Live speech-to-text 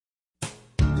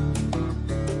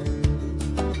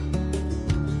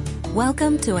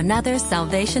Welcome to another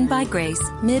Salvation by Grace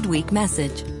Midweek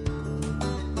message.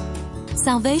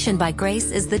 Salvation by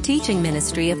Grace is the teaching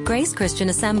ministry of Grace Christian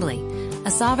Assembly, a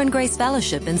Sovereign Grace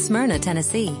Fellowship in Smyrna,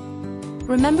 Tennessee.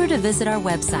 Remember to visit our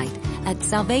website at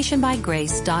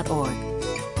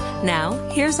salvationbygrace.org. Now,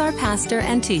 here's our pastor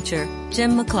and teacher,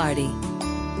 Jim McClarty.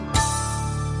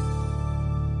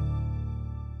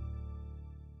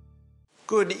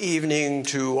 Good evening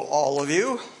to all of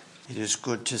you. It is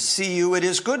good to see you. It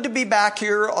is good to be back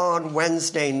here on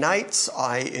Wednesday nights.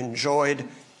 I enjoyed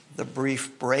the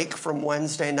brief break from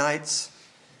Wednesday nights,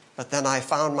 but then I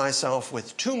found myself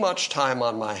with too much time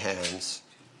on my hands.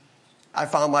 I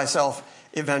found myself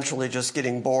eventually just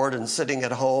getting bored and sitting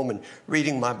at home and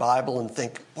reading my Bible and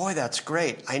think, boy, that's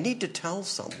great. I need to tell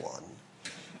someone.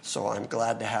 So I'm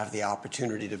glad to have the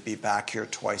opportunity to be back here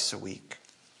twice a week.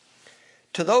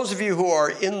 To those of you who are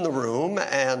in the room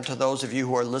and to those of you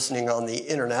who are listening on the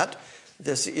internet,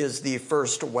 this is the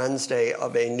first Wednesday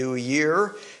of a new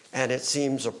year, and it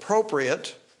seems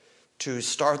appropriate to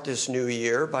start this new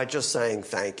year by just saying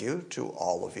thank you to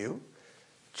all of you.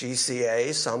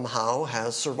 GCA somehow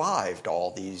has survived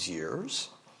all these years,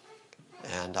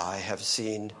 and I have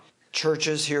seen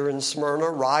churches here in Smyrna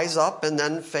rise up and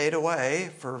then fade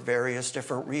away for various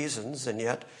different reasons, and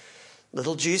yet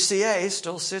little GCA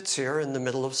still sits here in the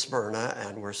middle of Smyrna,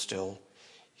 and we're still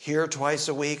here twice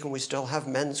a week, and we still have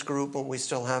men's group, and we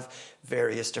still have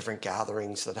various different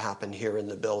gatherings that happen here in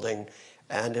the building.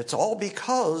 And it's all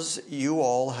because you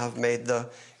all have made the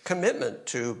commitment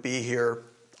to be here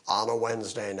on a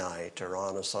Wednesday night or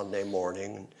on a Sunday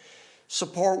morning and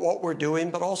support what we're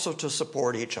doing, but also to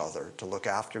support each other, to look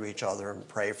after each other and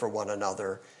pray for one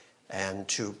another, and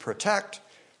to protect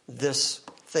this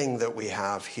thing that we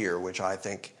have here, which I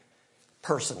think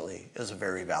personally is a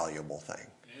very valuable thing.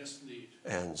 Yes, indeed.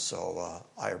 And so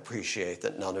I appreciate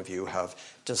that none of you have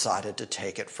decided to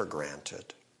take it for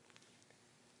granted.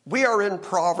 We are in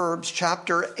Proverbs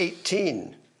chapter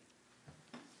 18.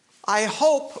 I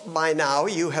hope by now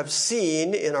you have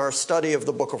seen in our study of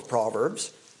the book of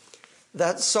Proverbs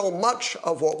that so much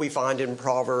of what we find in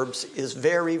Proverbs is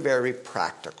very, very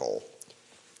practical.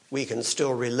 We can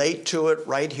still relate to it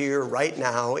right here, right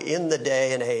now, in the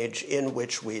day and age in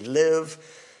which we live.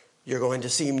 You're going to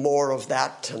see more of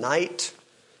that tonight.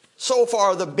 So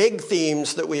far, the big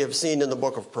themes that we have seen in the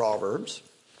book of Proverbs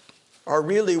are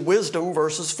really wisdom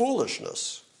versus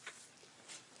foolishness.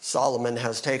 Solomon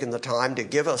has taken the time to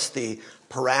give us the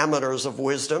parameters of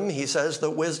wisdom. He says that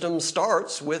wisdom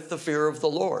starts with the fear of the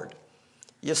Lord.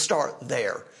 You start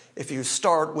there. If you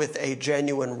start with a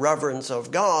genuine reverence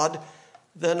of God,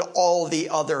 then all the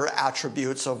other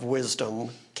attributes of wisdom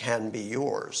can be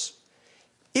yours.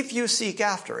 If you seek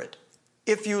after it,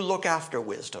 if you look after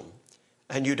wisdom,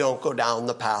 and you don't go down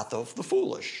the path of the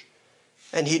foolish.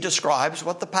 And he describes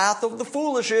what the path of the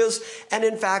foolish is, and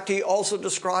in fact, he also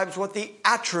describes what the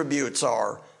attributes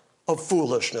are of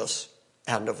foolishness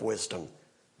and of wisdom.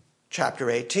 Chapter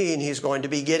 18, he's going to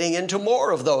be getting into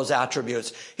more of those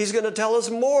attributes. He's going to tell us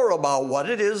more about what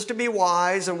it is to be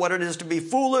wise and what it is to be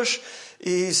foolish.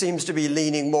 He seems to be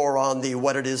leaning more on the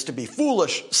what it is to be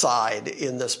foolish side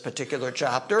in this particular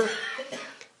chapter.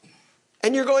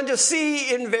 And you're going to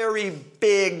see in very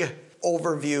big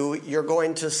overview, you're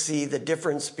going to see the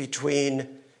difference between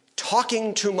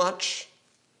talking too much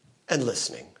and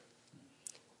listening.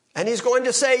 And he's going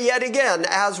to say yet again,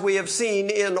 as we have seen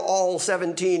in all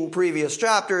 17 previous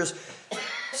chapters,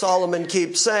 Solomon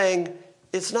keeps saying,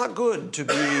 it's not good to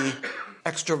be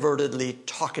extrovertedly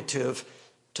talkative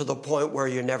to the point where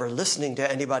you're never listening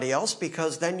to anybody else,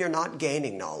 because then you're not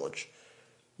gaining knowledge.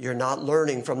 You're not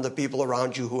learning from the people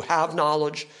around you who have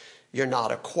knowledge. You're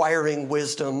not acquiring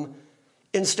wisdom.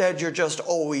 Instead, you're just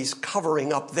always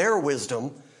covering up their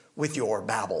wisdom with your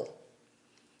babble.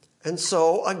 And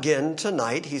so, again,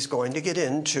 tonight, he's going to get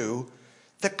into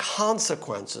the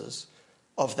consequences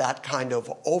of that kind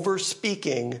of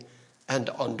over-speaking and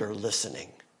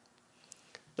under-listening.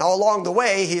 Now, along the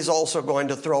way, he's also going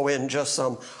to throw in just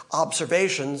some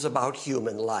observations about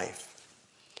human life.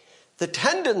 The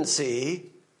tendency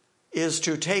is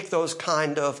to take those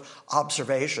kind of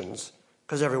observations,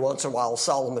 because every once in a while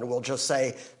Solomon will just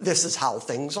say, this is how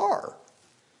things are.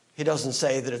 He doesn't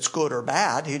say that it's good or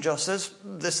bad. He just says,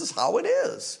 this is how it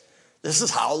is. This is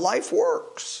how life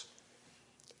works.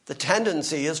 The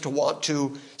tendency is to want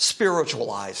to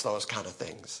spiritualize those kind of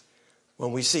things.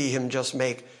 When we see him just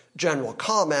make general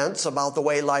comments about the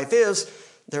way life is,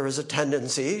 there is a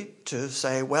tendency to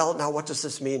say, well, now what does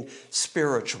this mean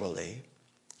spiritually?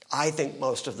 I think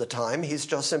most of the time he's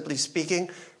just simply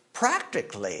speaking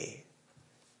practically.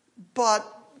 But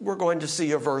we're going to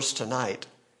see a verse tonight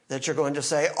that you're going to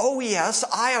say, oh yes,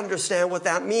 I understand what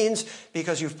that means,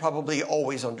 because you've probably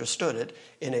always understood it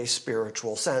in a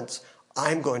spiritual sense.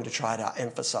 I'm going to try to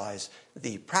emphasize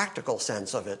the practical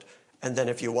sense of it, and then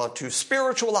if you want to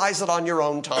spiritualize it on your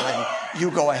own time, you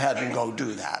go ahead and go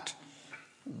do that.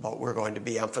 But we're going to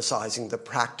be emphasizing the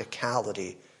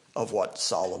practicality of what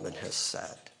Solomon has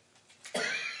said.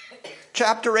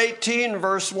 Chapter 18,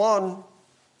 verse 1.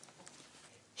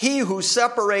 He who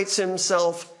separates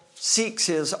himself seeks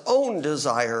his own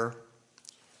desire.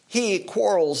 He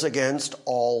quarrels against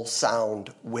all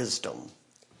sound wisdom.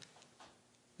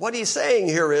 What he's saying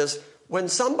here is, when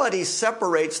somebody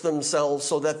separates themselves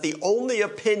so that the only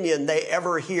opinion they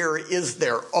ever hear is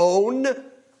their own,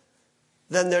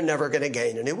 then they're never going to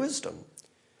gain any wisdom.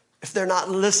 If they're not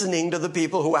listening to the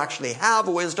people who actually have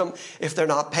wisdom, if they're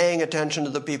not paying attention to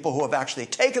the people who have actually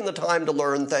taken the time to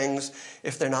learn things,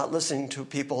 if they're not listening to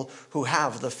people who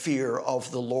have the fear of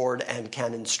the Lord and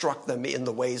can instruct them in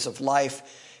the ways of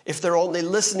life, if they're only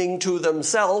listening to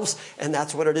themselves, and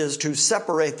that's what it is to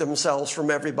separate themselves from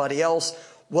everybody else,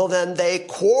 well, then they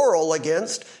quarrel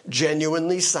against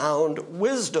genuinely sound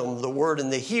wisdom. The word in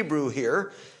the Hebrew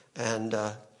here, and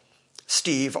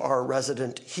Steve, our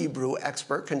resident Hebrew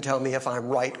expert, can tell me if I'm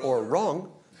right or wrong.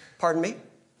 Pardon me?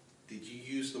 Did you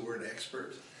use the word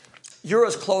expert? You're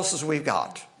as close as we've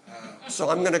got. So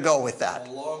I'm going to go with that.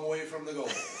 A long way from the goal.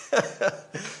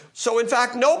 So, in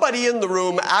fact, nobody in the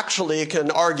room actually can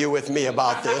argue with me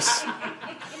about this.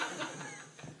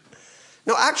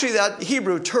 No, actually, that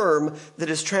Hebrew term that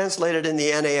is translated in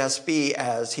the NASB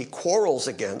as he quarrels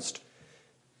against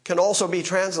can also be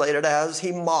translated as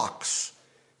he mocks.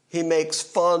 He makes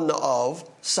fun of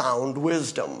sound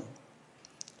wisdom.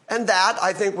 And that,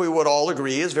 I think we would all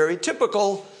agree, is very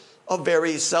typical of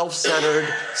very self-centered,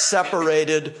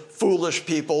 separated, foolish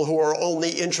people who are only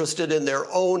interested in their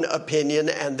own opinion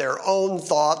and their own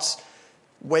thoughts.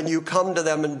 When you come to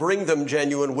them and bring them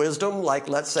genuine wisdom, like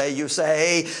let's say you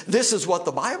say, this is what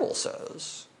the Bible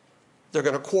says, they're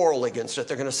going to quarrel against it.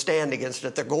 They're going to stand against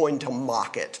it. They're going to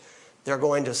mock it. They're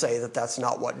going to say that that's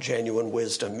not what genuine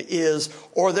wisdom is,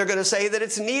 or they're going to say that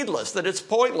it's needless, that it's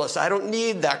pointless. I don't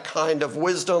need that kind of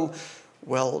wisdom.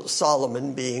 Well,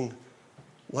 Solomon, being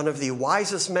one of the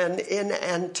wisest men in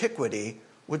antiquity,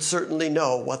 would certainly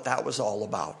know what that was all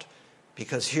about,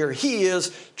 because here he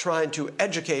is trying to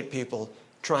educate people,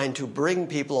 trying to bring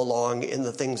people along in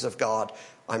the things of God.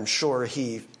 I'm sure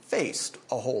he faced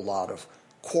a whole lot of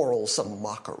quarrelsome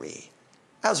mockery,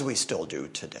 as we still do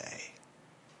today.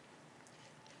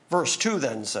 Verse 2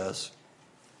 then says,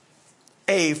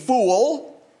 a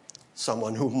fool,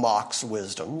 someone who mocks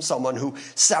wisdom, someone who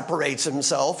separates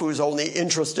himself, who's only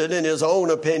interested in his own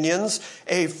opinions,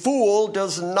 a fool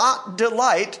does not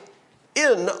delight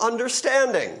in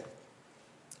understanding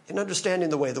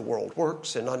the way the world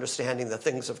works, in understanding the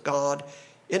things of God,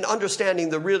 in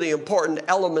understanding the really important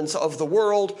elements of the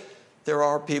world. There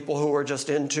are people who are just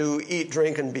into eat,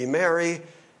 drink, and be merry,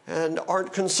 and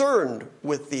aren't concerned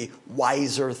with the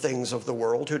wiser things of the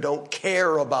world, who don't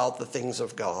care about the things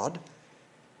of God.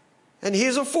 And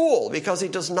he's a fool because he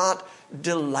does not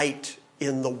delight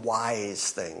in the wise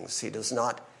things. He does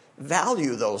not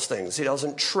value those things. He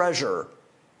doesn't treasure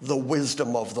the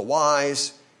wisdom of the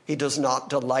wise. He does not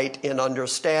delight in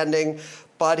understanding,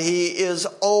 but he is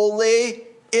only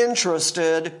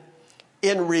interested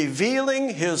in revealing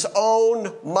his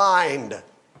own mind,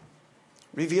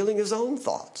 revealing his own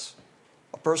thoughts.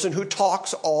 A person who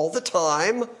talks all the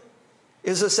time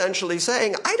is essentially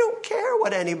saying, I don't care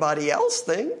what anybody else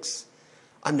thinks.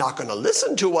 I'm not going to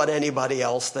listen to what anybody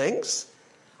else thinks.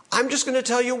 I'm just going to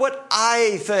tell you what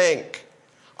I think.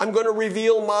 I'm going to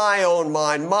reveal my own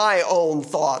mind, my own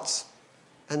thoughts.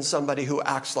 And somebody who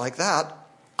acts like that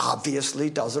obviously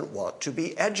doesn't want to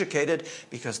be educated,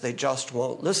 because they just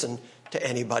won't listen to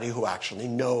anybody who actually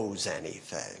knows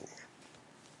anything.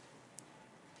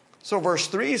 So verse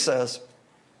 3 says,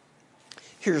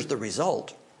 here's the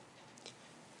result.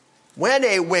 When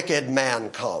a wicked man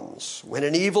comes, when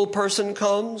an evil person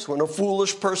comes, when a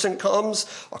foolish person comes,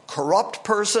 a corrupt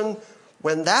person,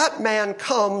 when that man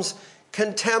comes,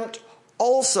 contempt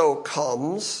also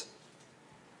comes,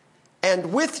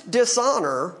 and with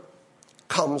dishonor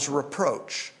comes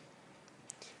reproach.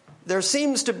 There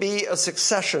seems to be a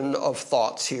succession of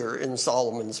thoughts here in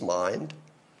Solomon's mind.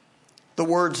 The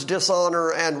words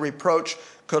dishonor and reproach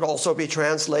could also be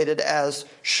translated as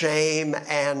shame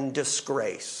and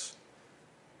disgrace.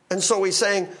 And so he's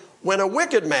saying, when a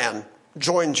wicked man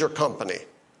joins your company,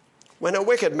 when a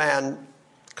wicked man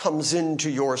comes into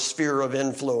your sphere of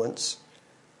influence,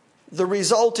 the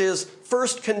result is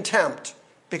first contempt,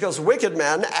 because wicked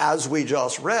men, as we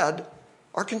just read,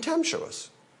 are contemptuous.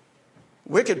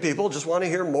 Wicked people just want to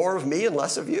hear more of me and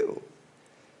less of you.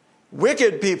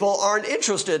 Wicked people aren't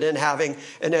interested in having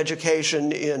an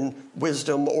education in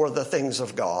wisdom or the things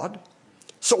of God.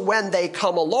 So when they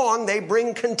come along, they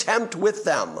bring contempt with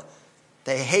them.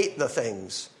 They hate the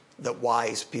things that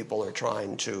wise people are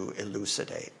trying to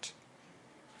elucidate.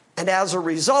 And as a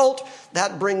result,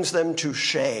 that brings them to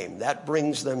shame. That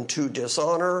brings them to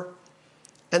dishonor.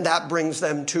 And that brings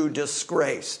them to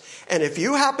disgrace. And if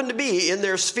you happen to be in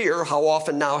their sphere, how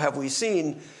often now have we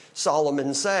seen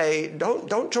Solomon say,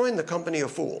 don't join the company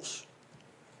of fools.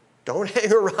 Don't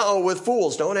hang around with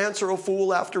fools. Don't answer a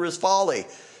fool after his folly.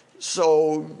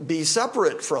 So be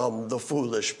separate from the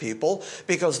foolish people,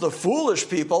 because the foolish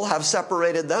people have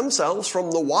separated themselves from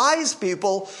the wise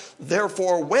people.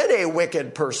 Therefore, when a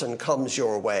wicked person comes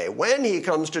your way, when he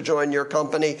comes to join your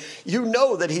company, you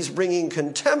know that he's bringing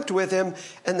contempt with him,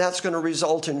 and that's going to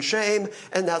result in shame,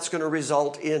 and that's going to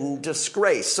result in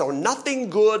disgrace. So nothing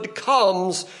good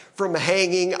comes from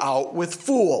hanging out with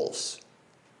fools.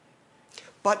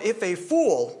 But if a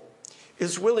fool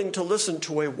is willing to listen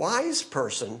to a wise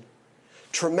person,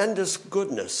 tremendous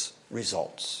goodness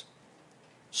results.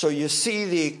 So you see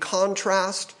the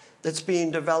contrast that's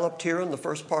being developed here in the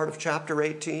first part of chapter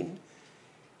 18.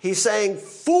 He's saying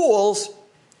fools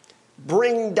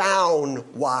bring down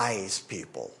wise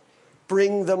people.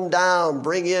 Bring them down,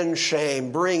 bring in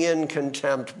shame, bring in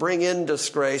contempt, bring in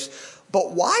disgrace.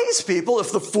 But wise people,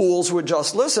 if the fools would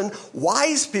just listen,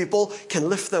 wise people can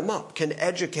lift them up, can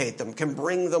educate them, can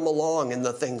bring them along in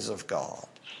the things of God.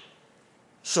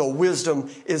 So wisdom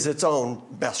is its own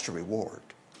best reward.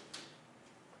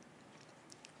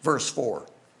 Verse 4.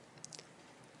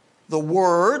 The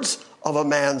words of a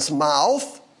man's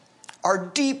mouth are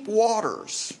deep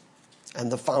waters,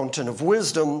 and the fountain of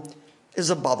wisdom is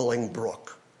a bubbling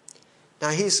brook. Now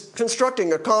he's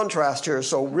constructing a contrast here,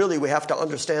 so really we have to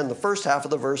understand the first half of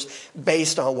the verse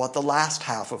based on what the last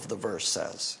half of the verse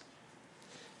says.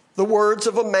 The words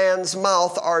of a man's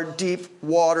mouth are deep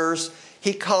waters.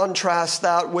 He contrasts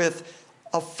that with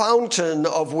a fountain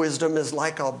of wisdom is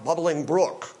like a bubbling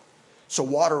brook. So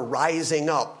water rising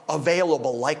up,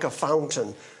 available like a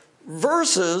fountain.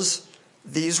 Versus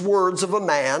these words of a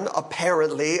man,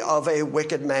 apparently of a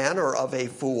wicked man or of a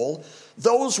fool.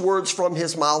 Those words from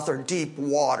his mouth are deep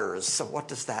waters. So what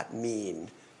does that mean?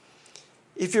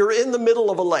 If you're in the middle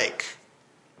of a lake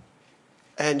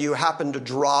and you happen to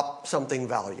drop something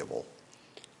valuable,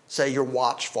 say your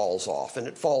watch falls off and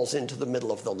it falls into the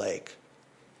middle of the lake,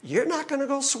 you're not going to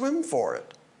go swim for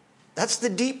it. That's the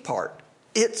deep part.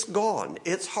 It's gone.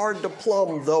 It's hard to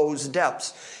plumb those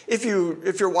depths. If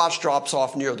your watch drops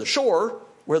off near the shore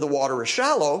where the water is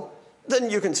shallow, then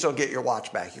you can still get your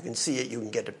watch back. You can see it, you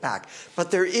can get it back.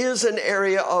 But there is an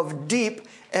area of deep,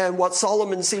 and what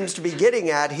Solomon seems to be getting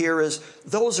at here is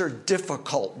those are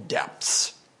difficult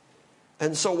depths.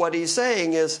 And so what he's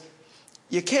saying is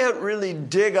you can't really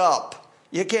dig up,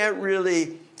 you can't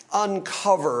really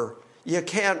uncover, you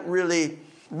can't really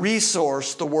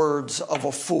resource the words of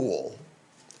a fool.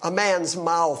 A man's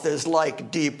mouth is like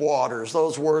deep waters.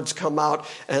 Those words come out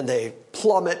and they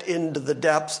plummet into the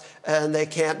depths and they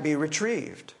can't be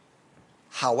retrieved.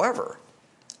 However,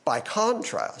 by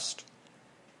contrast,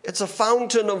 it's a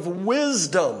fountain of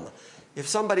wisdom. If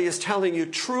somebody is telling you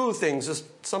true things, if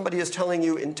somebody is telling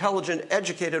you intelligent,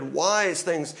 educated, wise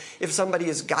things, if somebody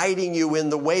is guiding you in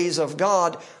the ways of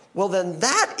God, well then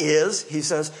that is, he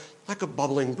says, like a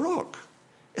bubbling brook.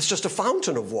 It's just a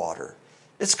fountain of water.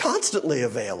 It's constantly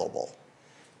available.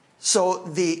 So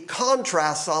the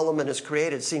contrast Solomon has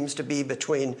created seems to be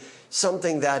between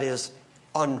something that is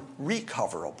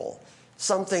unrecoverable,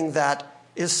 something that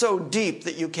is so deep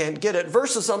that you can't get it,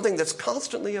 versus something that's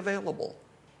constantly available.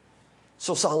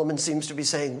 So Solomon seems to be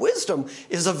saying wisdom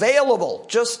is available.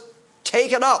 Just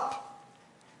take it up.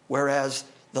 Whereas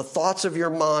the thoughts of your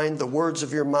mind, the words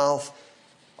of your mouth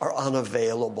are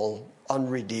unavailable,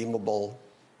 unredeemable,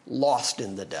 lost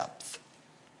in the depth.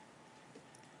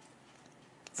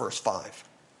 Verse 5.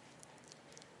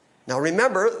 Now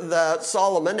remember that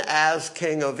Solomon, as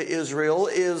king of Israel,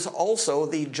 is also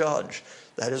the judge.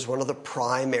 That is one of the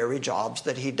primary jobs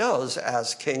that he does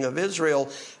as king of Israel.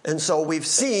 And so we've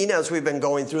seen, as we've been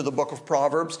going through the book of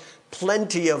Proverbs,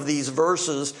 plenty of these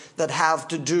verses that have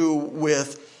to do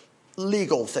with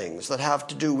legal things, that have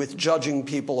to do with judging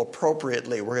people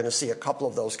appropriately. We're going to see a couple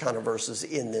of those kind of verses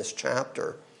in this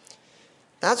chapter.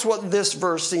 That's what this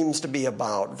verse seems to be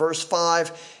about. Verse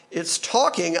 5, it's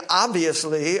talking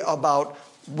obviously about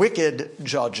wicked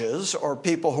judges or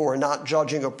people who are not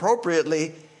judging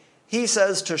appropriately. He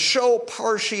says to show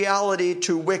partiality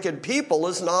to wicked people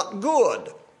is not good.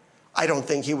 I don't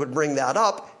think he would bring that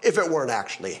up if it weren't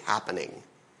actually happening.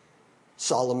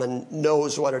 Solomon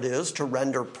knows what it is to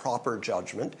render proper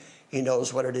judgment. He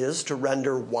knows what it is to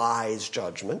render wise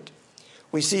judgment.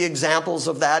 We see examples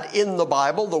of that in the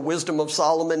Bible, the wisdom of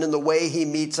Solomon in the way he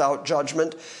metes out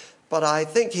judgment. But I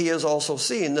think he has also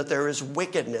seen that there is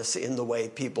wickedness in the way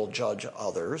people judge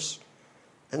others.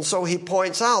 And so he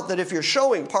points out that if you're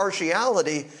showing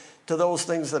partiality to those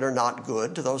things that are not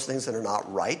good, to those things that are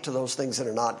not right, to those things that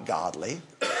are not godly,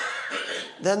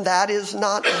 then that is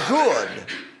not good.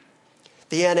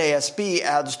 The NASB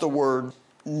adds the word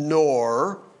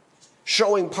nor.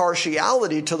 Showing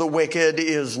partiality to the wicked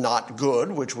is not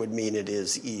good, which would mean it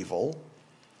is evil.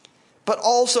 But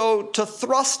also to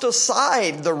thrust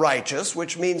aside the righteous,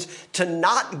 which means to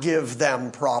not give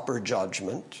them proper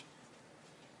judgment.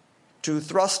 To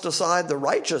thrust aside the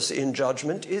righteous in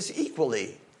judgment is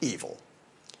equally evil.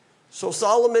 So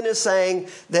Solomon is saying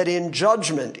that in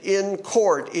judgment, in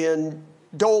court, in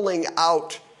doling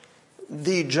out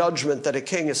the judgment that a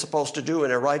king is supposed to do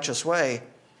in a righteous way,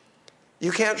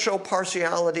 you can't show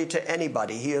partiality to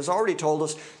anybody. He has already told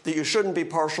us that you shouldn't be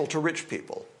partial to rich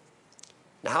people.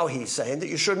 Now he's saying that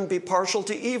you shouldn't be partial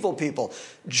to evil people.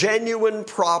 Genuine,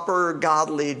 proper,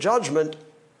 godly judgment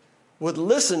would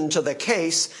listen to the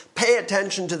case, pay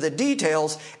attention to the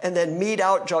details, and then mete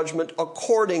out judgment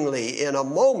accordingly. In a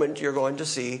moment, you're going to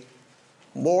see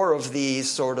more of these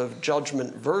sort of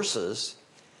judgment verses,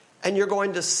 and you're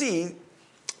going to see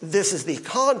this is the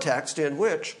context in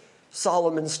which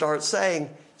Solomon starts saying,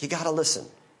 you got to listen.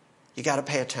 You got to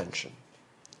pay attention.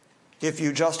 If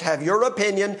you just have your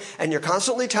opinion and you're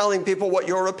constantly telling people what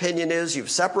your opinion is, you've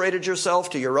separated yourself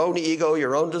to your own ego,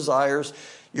 your own desires,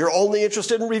 you're only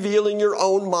interested in revealing your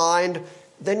own mind,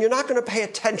 then you're not going to pay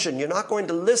attention. You're not going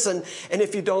to listen. And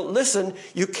if you don't listen,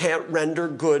 you can't render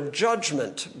good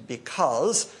judgment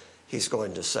because, he's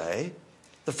going to say,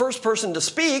 the first person to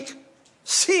speak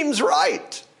seems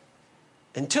right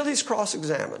until he's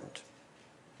cross-examined.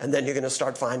 And then you're going to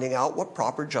start finding out what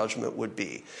proper judgment would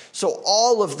be. So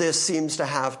all of this seems to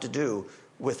have to do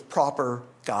with proper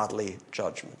godly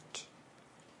judgment.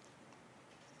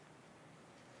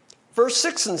 Verse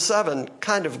 6 and 7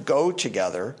 kind of go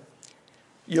together.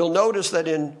 You'll notice that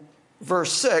in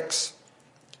verse 6,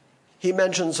 he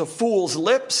mentions a fool's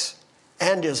lips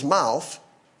and his mouth.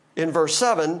 In verse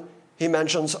 7, he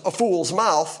mentions a fool's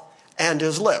mouth and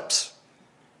his lips.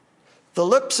 The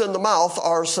lips and the mouth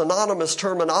are synonymous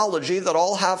terminology that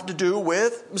all have to do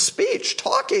with speech,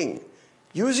 talking,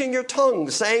 using your tongue,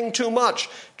 saying too much,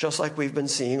 just like we've been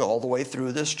seeing all the way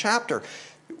through this chapter.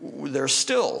 There's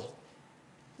still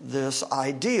this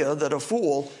idea that a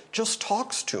fool just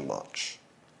talks too much.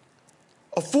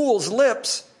 A fool's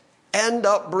lips end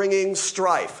up bringing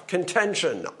strife,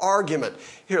 contention, argument.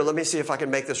 Here, let me see if I can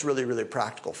make this really, really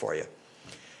practical for you.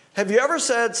 Have you ever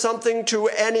said something to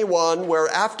anyone where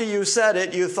after you said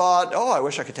it, you thought, oh, I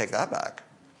wish I could take that back?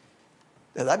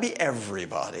 Now, that'd be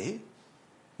everybody.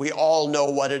 We all know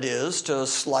what it is to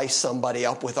slice somebody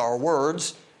up with our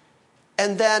words.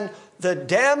 And then the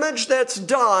damage that's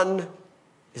done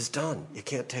is done. You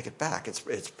can't take it back.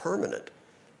 It's permanent.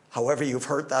 However you've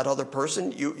hurt that other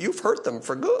person, you've hurt them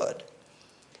for good.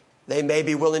 They may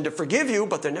be willing to forgive you,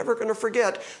 but they're never going to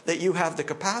forget that you have the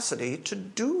capacity to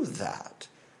do that.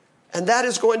 And that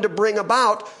is going to bring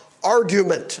about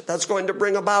argument. That's going to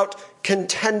bring about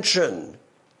contention.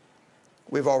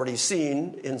 We've already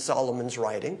seen in Solomon's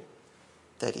writing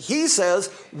that he says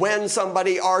when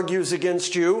somebody argues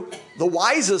against you, the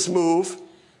wisest move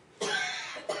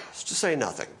is to say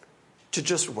nothing, to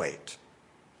just wait.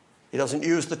 He doesn't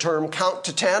use the term count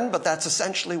to 10, but that's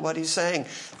essentially what he's saying.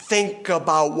 Think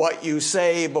about what you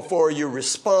say before you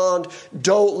respond.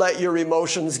 Don't let your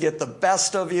emotions get the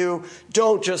best of you.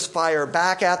 Don't just fire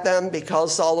back at them,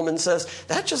 because Solomon says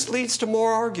that just leads to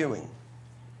more arguing.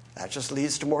 That just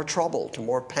leads to more trouble, to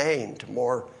more pain, to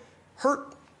more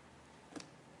hurt.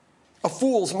 A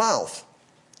fool's mouth,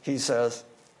 he says,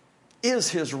 is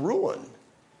his ruin.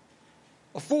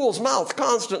 A fool's mouth,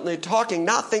 constantly talking,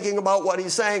 not thinking about what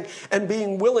he's saying, and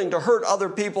being willing to hurt other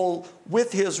people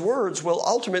with his words will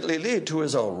ultimately lead to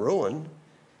his own ruin.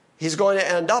 He's going to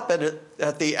end up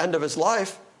at the end of his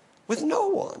life with no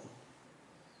one.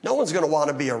 No one's going to want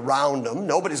to be around him.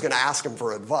 Nobody's going to ask him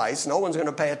for advice. No one's going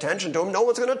to pay attention to him. No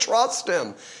one's going to trust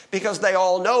him, because they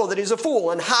all know that he's a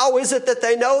fool. And how is it that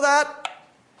they know that?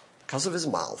 Because of his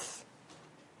mouth.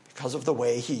 Because of the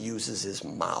way he uses his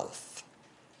mouth.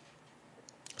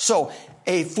 So,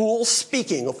 a fool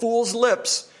speaking, a fool's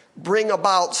lips bring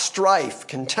about strife,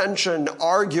 contention,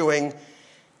 arguing,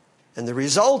 and the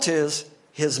result is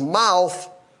his mouth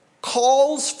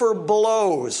calls for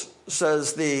blows.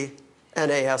 says the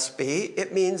NASB,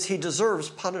 it means he deserves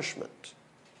punishment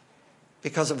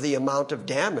because of the amount of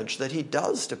damage that he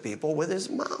does to people with his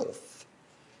mouth.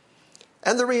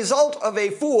 And the result of a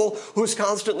fool who's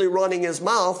constantly running his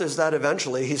mouth is that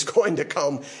eventually he's going to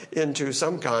come into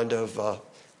some kind of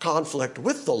conflict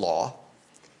with the law,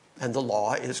 and the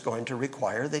law is going to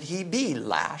require that he be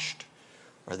lashed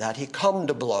or that he come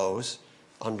to blows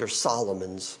under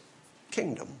Solomon's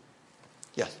kingdom.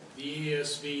 Yes? The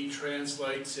ESV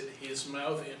translates it, his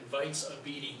mouth invites a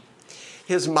beating.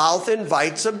 His mouth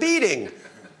invites a beating.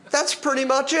 That's pretty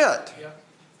much it. Yeah.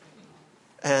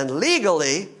 And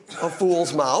legally, a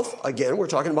fool's mouth, again, we're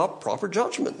talking about proper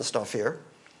judgment and stuff here.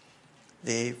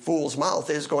 The fool's mouth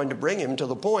is going to bring him to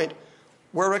the point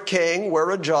where a king,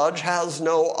 where a judge has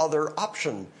no other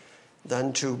option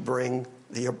than to bring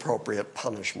the appropriate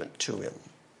punishment to him.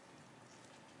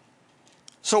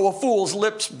 So a fool's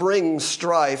lips bring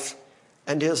strife,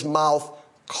 and his mouth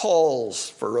calls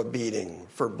for a beating,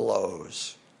 for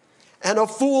blows. And a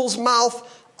fool's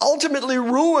mouth ultimately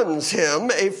ruins him.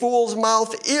 A fool's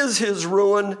mouth is his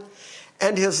ruin,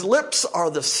 and his lips are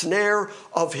the snare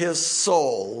of his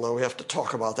soul. Now we have to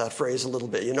talk about that phrase a little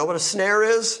bit. You know what a snare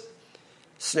is?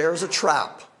 Snare is a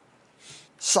trap.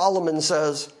 Solomon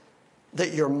says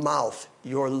that your mouth,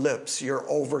 your lips, your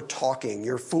over-talking,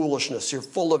 your foolishness, you're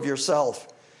full of yourself.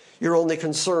 You're only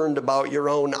concerned about your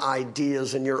own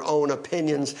ideas and your own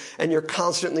opinions, and you're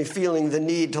constantly feeling the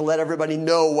need to let everybody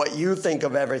know what you think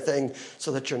of everything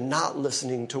so that you're not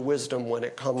listening to wisdom when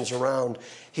it comes around.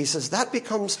 He says that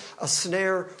becomes a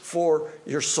snare for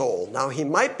your soul. Now, he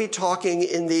might be talking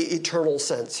in the eternal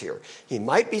sense here. He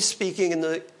might be speaking in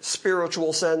the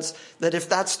spiritual sense that if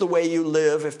that's the way you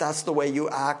live, if that's the way you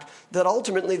act, that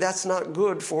ultimately that's not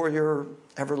good for your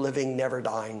ever-living,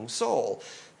 never-dying soul.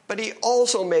 But he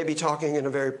also may be talking in a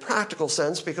very practical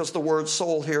sense because the word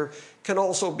soul here can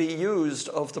also be used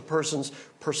of the person's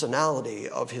personality,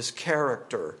 of his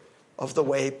character, of the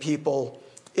way people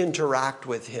interact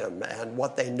with him and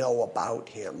what they know about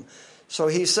him. So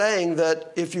he's saying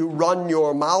that if you run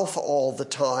your mouth all the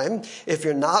time, if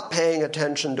you're not paying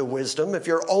attention to wisdom, if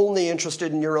you're only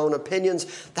interested in your own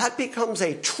opinions, that becomes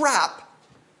a trap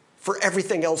for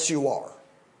everything else you are.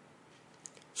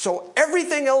 So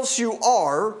everything else you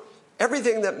are,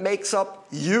 everything that makes up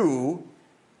you,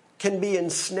 can be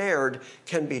ensnared,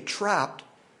 can be trapped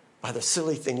by the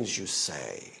silly things you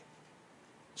say.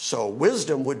 So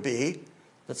wisdom would be,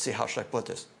 let's see, how should I put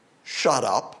this? Shut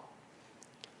up.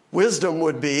 Wisdom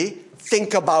would be,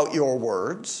 think about your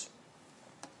words.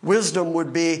 Wisdom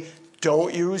would be,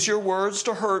 don't use your words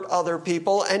to hurt other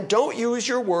people, and don't use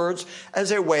your words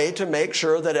as a way to make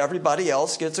sure that everybody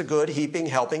else gets a good heaping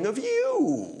helping of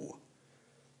you.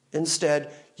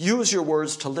 Instead, use your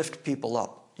words to lift people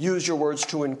up. Use your words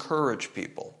to encourage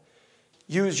people.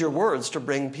 Use your words to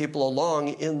bring people along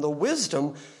in the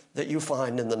wisdom that you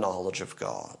find in the knowledge of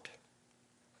God.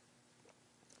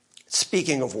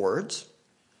 Speaking of words,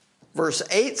 verse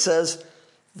 8 says,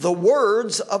 the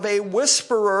words of a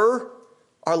whisperer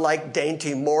are like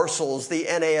dainty morsels. The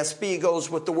NASB goes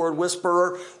with the word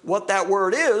whisperer. What that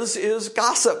word is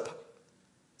gossip.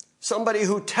 Somebody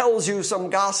who tells you some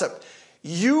gossip.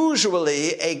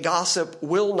 Usually a gossip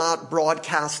will not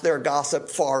broadcast their gossip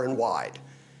far and wide.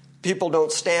 People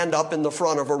don't stand up in the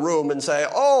front of a room and say,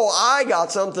 oh, I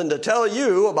got something to tell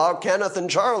you about Kenneth and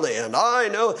Charlie, and I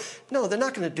know. No, they're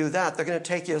not going to do that. They're going to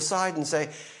take you aside and say,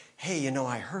 hey, you know,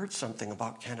 I heard something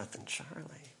about Kenneth and Charlie.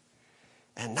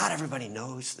 And not everybody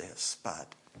knows this,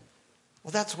 but,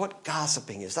 well, that's what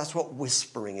gossiping is. That's what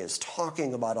whispering is,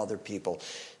 talking about other people.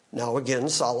 Now, again,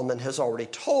 Solomon has already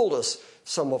told us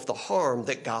some of the harm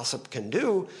that gossip can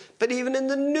do, but even in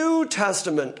the New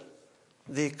Testament,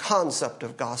 the concept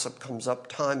of gossip comes up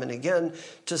time and again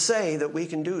to say that we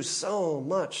can do so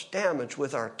much damage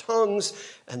with our tongues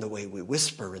and the way we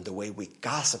whisper and the way we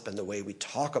gossip and the way we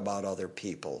talk about other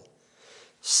people.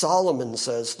 Solomon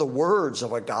says the words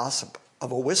of a gossip,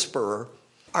 of a whisperer,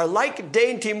 are like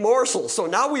dainty morsels. So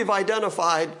now we've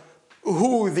identified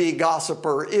who the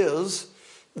gossiper is,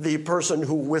 the person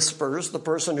who whispers, the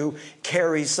person who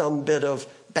carries some bit of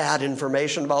bad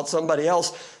information about somebody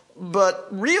else. But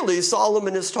really,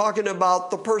 Solomon is talking about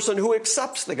the person who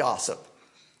accepts the gossip.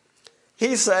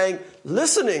 He's saying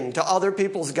listening to other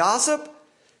people's gossip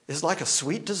is like a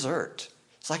sweet dessert.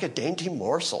 It's like a dainty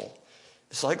morsel.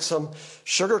 It's like some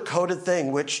sugar-coated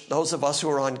thing, which those of us who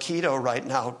are on keto right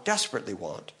now desperately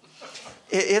want.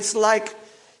 It's like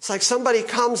somebody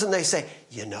comes and they say,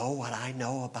 you know what I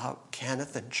know about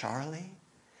Kenneth and Charlie?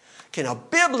 Okay, now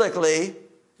biblically,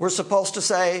 we're supposed to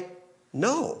say,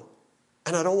 no,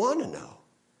 and I don't want to know.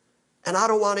 And I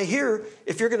don't want to hear,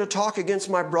 if you're going to talk against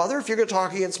my brother, if you're going to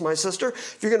talk against my sister,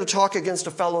 if you're going to talk against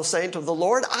a fellow saint of the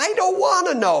Lord, I don't want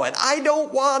to know it. I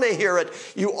don't want to hear it.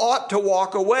 You ought to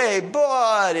walk away,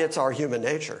 but it's our human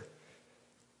nature.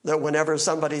 That whenever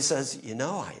somebody says,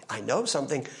 I know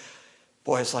something,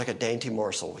 boy, it's like a dainty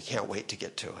morsel. We can't wait to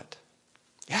get to it.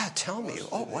 Yeah, tell me.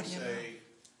 Oh, what do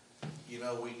you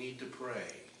know? We need to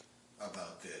pray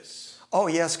about this. Oh,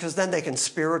 yes, because then they can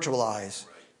spiritualize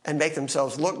and make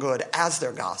themselves look good as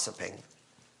they're gossiping.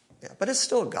 Yeah, but it's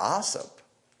still gossip.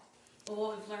 Well,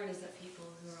 what we've learned is that people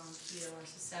who are on keto are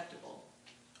susceptible.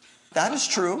 That is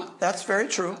true. That's very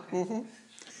true. Okay. Mm-hmm.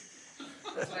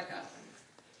 That's what I got.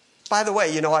 By the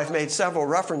way, I've made several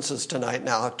references tonight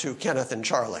now to Kenneth and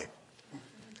Charlie.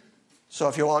 So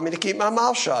if you want me to keep my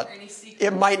mouth shut,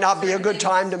 it might not be a good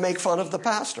time to make fun of the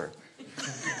pastor.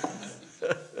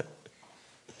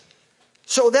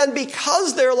 So then,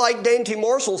 because they're like dainty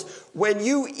morsels, when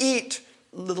you eat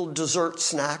little dessert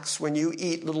snacks, when you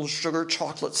eat little sugar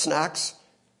chocolate snacks,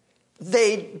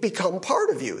 they become part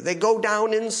of you. They go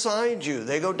down inside you.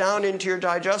 They go down into your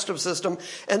digestive system,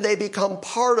 and they become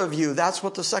part of you. That's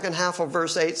what the second half of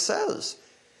verse 8 says.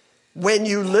 When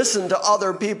you listen to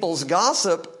other people's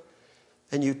gossip,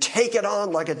 and you take it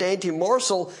on like a dainty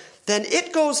morsel, then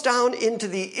it goes down into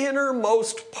the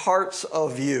innermost parts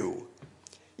of you.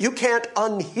 You can't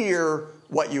unhear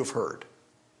what you've heard.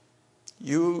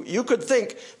 You could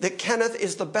think that Kenneth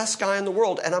is the best guy in the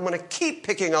world, and I'm going to keep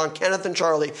picking on Kenneth and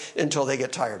Charlie until they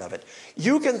get tired of it.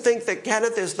 You can think that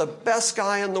Kenneth is the best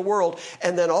guy in the world,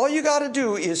 and then all you got to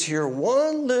do is hear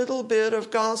one little bit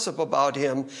of gossip about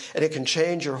him, and it can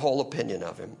change your whole opinion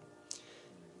of him.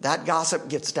 That gossip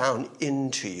gets down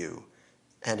into you,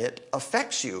 and it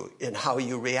affects you in how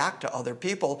you react to other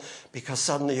people, because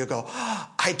suddenly you go,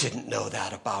 I didn't know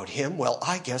that about him. Well,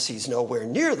 I guess he's nowhere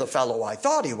near the fellow I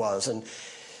thought he was. And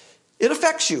it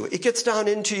affects you. It gets down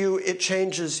into you. It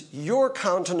changes your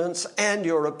countenance and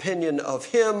your opinion of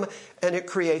him, and it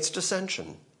creates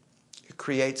dissension. It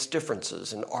creates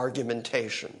differences and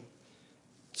argumentation.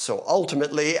 So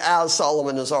ultimately, as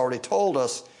Solomon has already told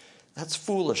us, that's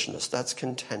foolishness. That's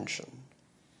contention.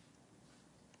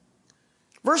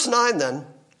 Verse 9 then,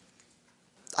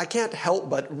 I can't help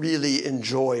but really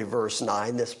enjoy verse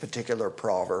 9, this particular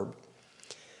proverb,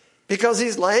 because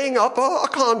he's laying up a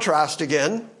contrast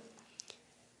again.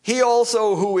 He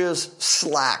also who is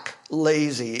slack,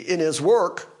 lazy in his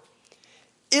work,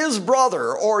 is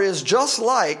brother or is just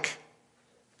like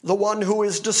the one who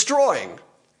is destroying.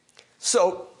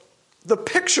 So the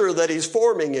picture that he's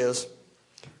forming is,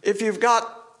 if you've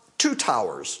got two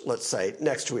towers, let's say,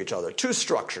 next to each other, two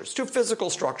structures, two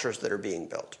physical structures that are being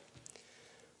built.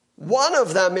 One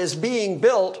of them is being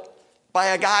built by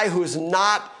a guy who's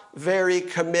not very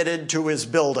committed to his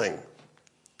building.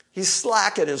 He's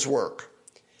slack at his work.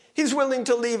 He's willing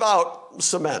to leave out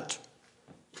cement.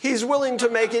 He's willing to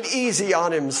make it easy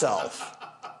on himself.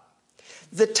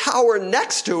 The tower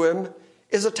next to him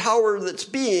is a tower that's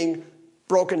being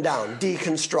broken down,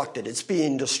 deconstructed. It's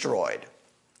being destroyed.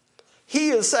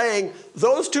 He is saying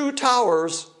those two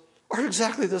towers are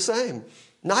exactly the same.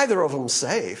 Neither of them is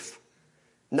safe.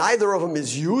 Neither of them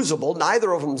is usable.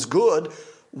 Neither of them is good.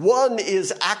 One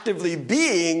is actively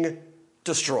being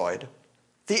destroyed.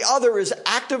 The other is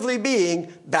actively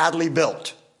being badly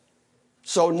built.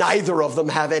 So neither of them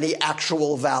have any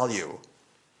actual value.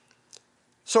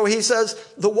 So he says,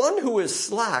 the one who is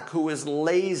slack, who is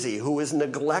lazy, who is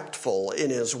neglectful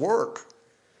in his work,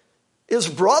 is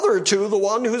brother to the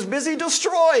one who's busy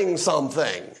destroying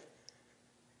something.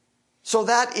 So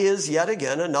that is yet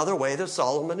again another way that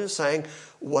Solomon is saying,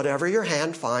 whatever your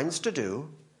hand finds to do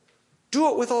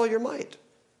it with all your might.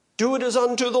 Do it as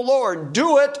unto the Lord.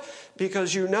 Do it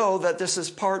because you know that this is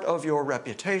part of your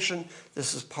reputation.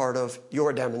 This is part of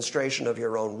your demonstration of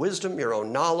your own wisdom, your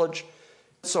own knowledge.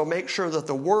 So make sure that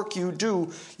the work you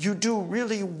do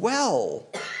really well.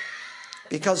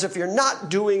 Because if you're not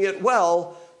doing it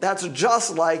well, that's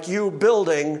just like you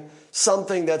building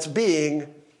something that's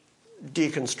being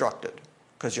deconstructed,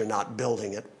 because you're not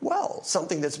building it well.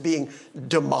 Something that's being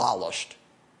demolished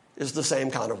is the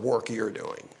same kind of work you're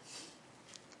doing.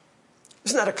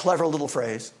 Isn't that a clever little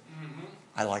phrase? Mm-hmm.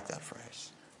 I like that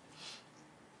phrase.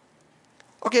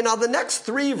 Okay, now the next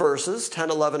three verses,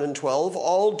 10, 11, and 12,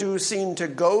 all do seem to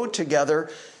go together.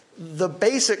 The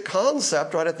basic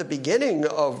concept right at the beginning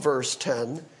of verse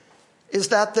 10 is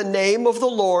that the name of the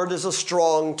Lord is a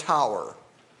strong tower.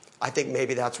 I think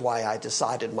maybe that's why I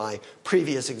decided my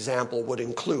previous example would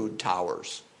include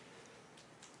towers.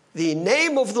 The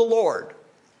name of the Lord,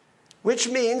 which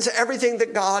means everything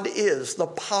that God is, the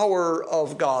power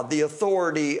of God, the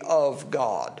authority of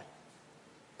God.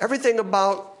 Everything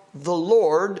about the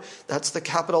Lord, that's the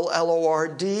capital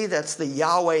L-O-R-D, that's the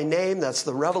Yahweh name, that's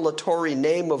the revelatory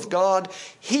name of God.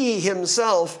 He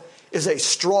himself is a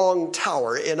strong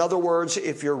tower. In other words,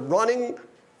 if you're running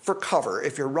for cover,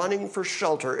 if you're running for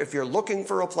shelter, if you're looking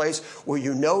for a place where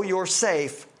you know you're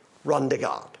safe, run to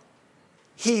God.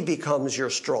 He becomes your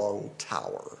strong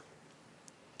tower.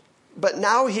 But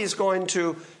now he's going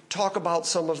to talk about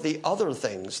some of the other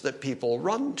things that people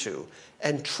run to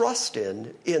and trust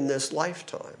in this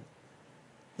lifetime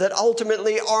that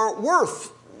ultimately aren't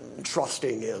worth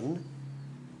trusting in.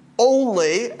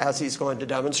 Only, as he's going to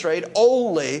demonstrate,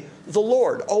 only the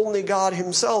Lord, only God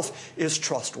himself is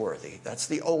trustworthy. That's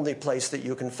the only place that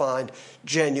you can find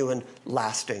genuine,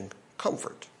 lasting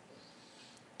comfort.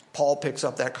 Paul picks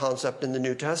up that concept in the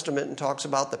New Testament and talks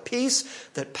about the peace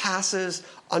that passes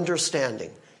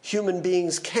understanding. Human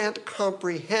beings can't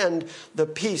comprehend the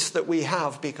peace that we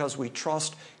have because we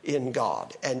trust in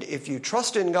God. And if you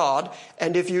trust in God,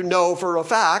 and if you know for a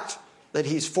fact that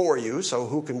he's for you, so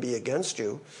who can be against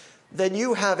you, then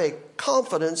you have a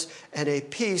confidence and a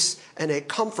peace and a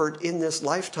comfort in this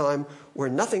lifetime where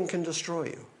nothing can destroy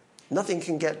you. Nothing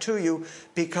can get to you,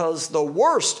 because the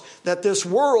worst that this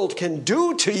world can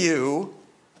do to you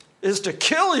is to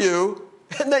kill you,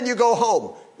 and then you go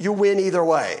home. You win either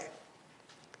way.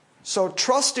 So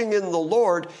trusting in the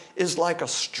Lord is like a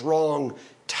strong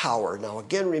tower. Now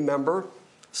again, remember,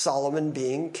 Solomon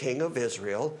being king of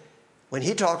Israel, when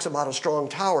he talks about a strong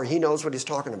tower, he knows what he's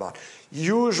talking about.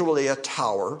 Usually a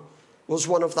tower was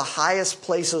one of the highest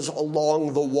places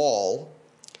along the wall,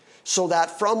 so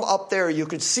that from up there you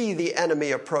could see the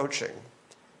enemy approaching.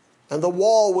 And the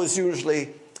wall was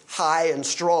usually high and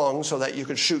strong so that you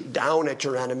could shoot down at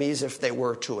your enemies if they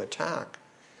were to attack.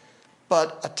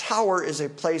 But a tower is a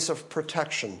place of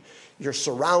protection. You're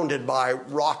surrounded by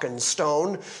rock and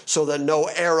stone so that no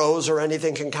arrows or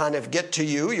anything can kind of get to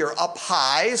you. You're up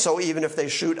high, so even if they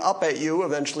shoot up at you,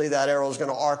 eventually that arrow is going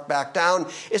to arc back down.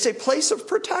 It's a place of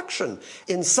protection.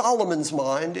 In Solomon's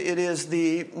mind, it is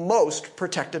the most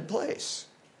protected place.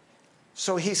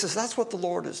 So he says that's what the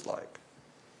Lord is like.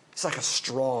 It's like a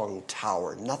strong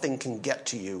tower. Nothing can get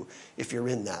to you if you're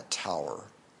in that tower.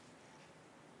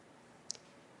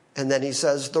 And then he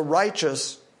says, the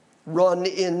righteous run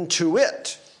into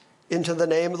it, into the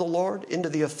name of the Lord, into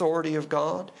the authority of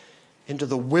God, into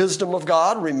the wisdom of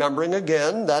God, remembering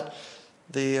again that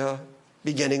the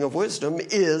beginning of wisdom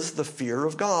is the fear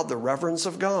of God, the reverence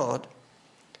of God.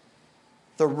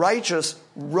 The righteous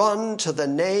run to the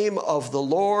name of the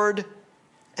Lord,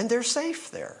 and they're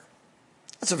safe there.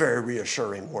 That's a very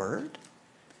reassuring word.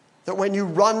 That when you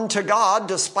run to God,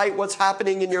 despite what's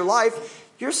happening in your life,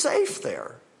 you're safe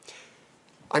there.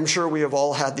 I'm sure we have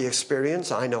all had the experience,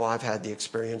 I know I've had the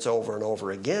experience over and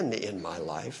over again in my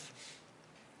life,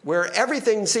 where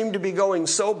everything seemed to be going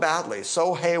so badly,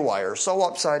 so haywire, so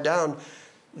upside down,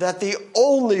 that the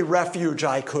only refuge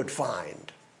I could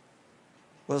find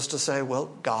was to say, well,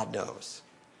 God knows.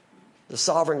 The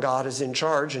sovereign God is in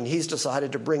charge, and he's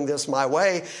decided to bring this my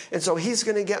way, and so he's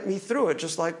going to get me through it,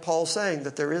 just like Paul saying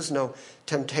that there is no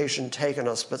temptation taken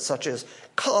us, but such is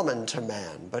common to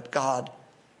man. But God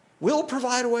will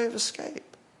provide a way of escape.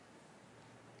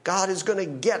 God is going to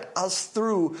get us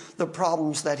through the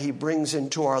problems that he brings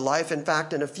into our life. In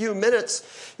fact, in a few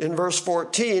minutes, in verse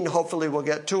 14, hopefully we'll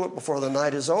get to it before the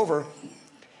night is over,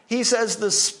 he says,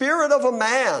 the spirit of a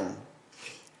man,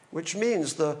 which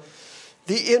means the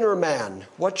inner man,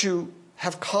 what you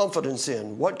have confidence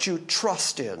in, what you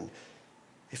trust in.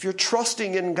 If you're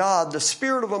trusting in God, the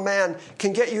spirit of a man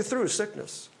can get you through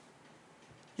sickness.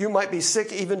 You might be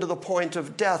sick even to the point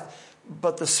of death,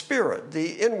 but the spirit,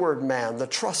 the inward man, the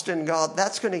trust in God,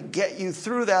 that's going to get you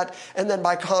through that. And then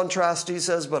by contrast, he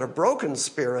says, but a broken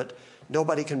spirit,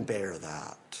 nobody can bear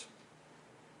that.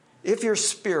 If your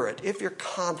spirit, if your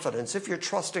confidence, if your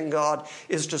trust in God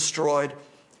is destroyed,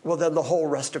 well, then the whole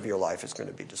rest of your life is going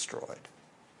to be destroyed.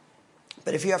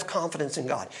 But if you have confidence in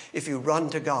God, if you run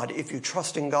to God, if you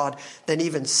trust in God, then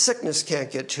even sickness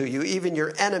can't get to you. Even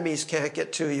your enemies can't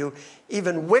get to you.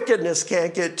 Even wickedness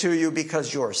can't get to you,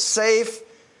 because you're safe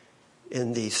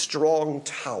in the strong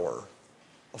tower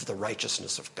of the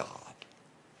righteousness of God.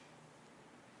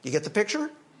 You get the picture?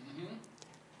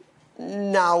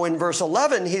 Mm-hmm. Now in verse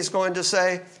 11, he's going to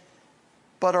say,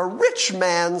 but a rich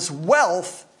man's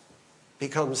wealth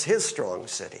becomes his strong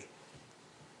city.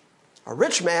 A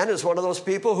rich man is one of those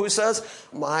people who says,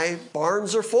 my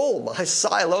barns are full, my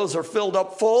silos are filled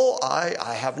up full,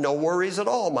 I have no worries at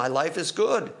all, my life is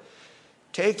good.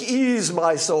 Take ease,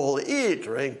 my soul, eat,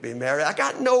 drink, be merry. I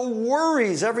got no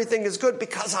worries, everything is good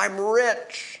because I'm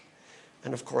rich.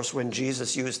 And of course, when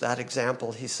Jesus used that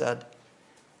example, he said,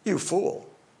 You fool.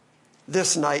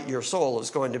 This night your soul is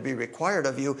going to be required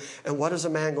of you, and what is a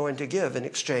man going to give in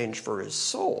exchange for his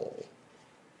soul?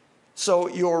 So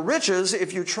your riches,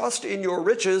 if you trust in your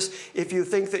riches, if you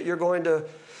think that you're going to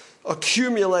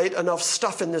accumulate enough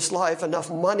stuff in this life, enough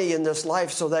money in this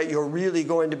life so that you're really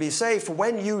going to be safe,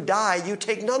 when you die, you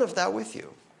take none of that with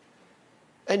you.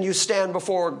 And you stand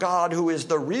before God, who is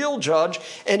the real judge,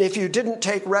 and if you didn't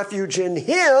take refuge in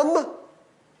him,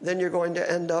 then you're going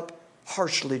to end up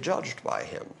harshly judged by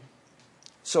him.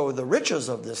 So the riches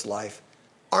of this life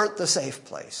aren't the safe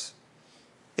place.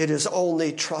 It is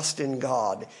only trust in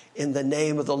God, in the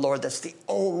name of the Lord. That's the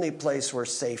only place where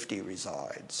safety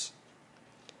resides.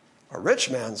 A rich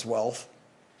man's wealth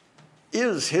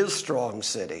is his strong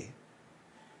city.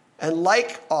 And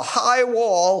like a high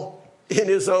wall in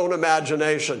his own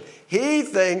imagination, he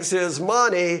thinks his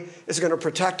money is going to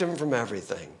protect him from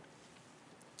everything.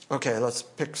 Okay, let's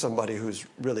pick somebody who's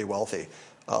really wealthy.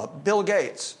 Bill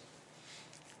Gates,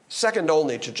 second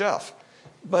only to Jeff.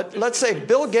 But let's say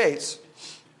Bill Gates,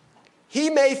 he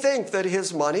may think that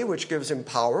his money, which gives him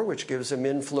power, which gives him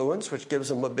influence, which gives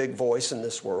him a big voice in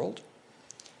this world.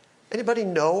 Anybody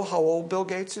know how old Bill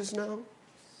Gates is now?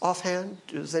 Offhand,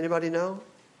 does anybody know?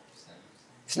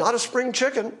 He's not a spring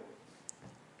chicken.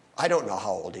 I don't know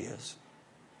how old he is.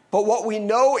 But what we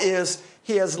know is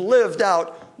he has lived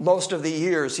out most of the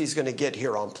years he's going to get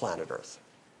here on planet Earth.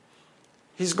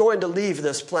 He's going to leave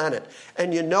this planet.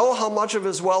 And you know how much of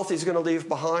his wealth he's going to leave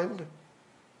behind?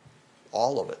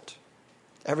 All of it.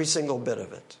 Every single bit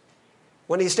of it.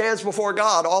 When he stands before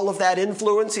God, all of that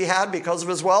influence he had because of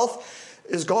his wealth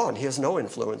is gone. He has no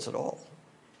influence at all.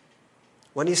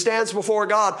 When he stands before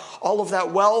God, all of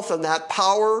that wealth and that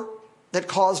power that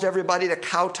caused everybody to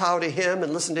kowtow to him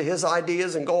and listen to his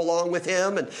ideas and go along with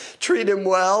him and treat him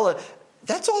well,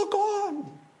 that's all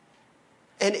gone.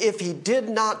 And if he did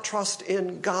not trust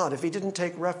in God, if he didn't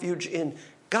take refuge in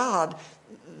God,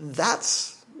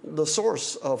 that's the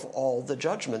source of all the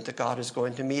judgment that God is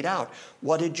going to mete out.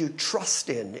 What did you trust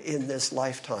in this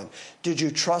lifetime? Did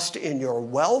you trust in your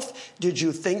wealth? Did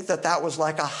you think that that was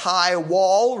like a high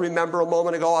wall? Remember a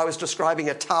moment ago I was describing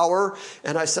a tower,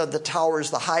 and I said the tower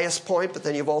is the highest point, but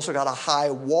then you've also got a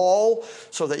high wall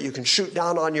so that you can shoot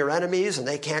down on your enemies and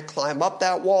they can't climb up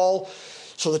that wall,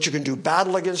 so that you can do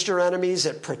battle against your enemies.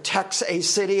 It protects a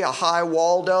city, a high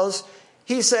wall does.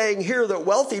 He's saying here that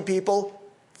wealthy people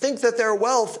think that their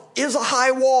wealth is a high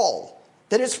wall,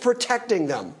 that it's protecting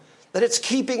them, that it's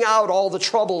keeping out all the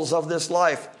troubles of this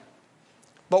life.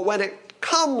 But when it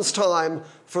comes time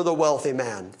for the wealthy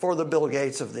man, for the Bill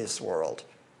Gates of this world,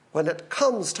 when it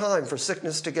comes time for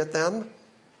sickness to get them,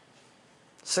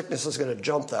 sickness is going to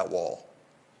jump that wall.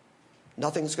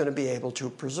 Nothing's going to be able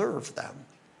to preserve them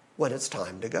when it's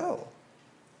time to go.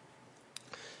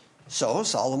 So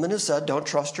Solomon has said, don't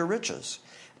trust your riches.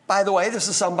 By the way, this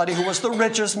is somebody who was the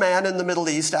richest man in the Middle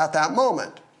East at that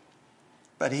moment.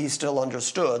 But he still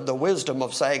understood the wisdom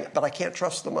of saying, but I can't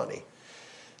trust the money.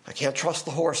 I can't trust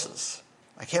the horses.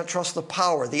 I can't trust the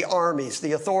power, the armies,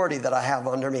 the authority that I have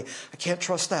under me. I can't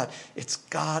trust that. It's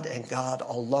God and God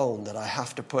alone that I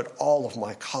have to put all of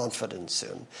my confidence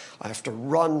in. I have to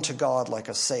run to God like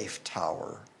a safe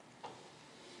tower.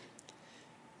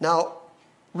 Now,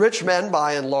 rich men,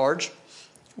 by and large,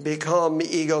 become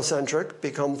egocentric,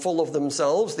 become full of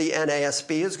themselves. The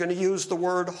NASB is going to use the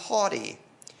word haughty.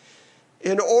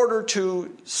 In order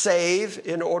to save,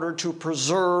 in order to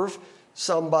preserve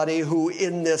somebody who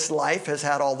in this life has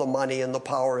had all the money and the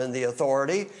power and the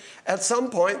authority, at some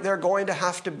point they're going to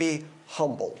have to be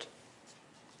humbled.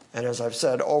 And as I've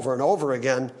said over and over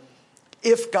again,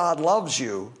 if God loves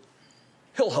you,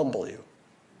 he'll humble you.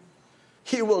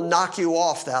 He will knock you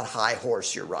off that high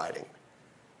horse you're riding.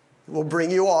 Will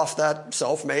bring you off that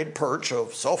self-made perch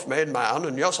of self-made man,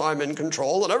 and yes, I'm in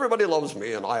control, and everybody loves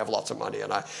me, and I have lots of money.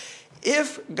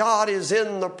 If God is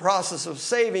in the process of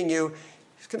saving you,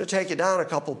 he's going to take you down a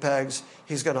couple pegs.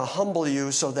 He's going to humble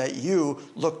you so that you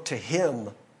look to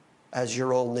him as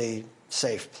your only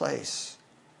safe place.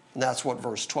 And that's what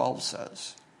verse 12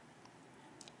 says.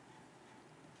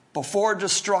 Before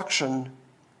destruction,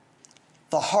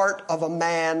 the heart of a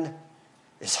man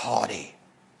is haughty.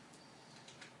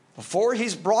 Before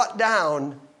he's brought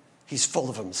down, he's full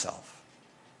of himself.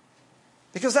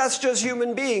 Because that's just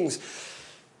human beings.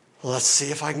 Let's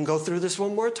see if I can go through this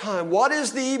one more time. What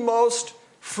is the most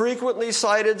frequently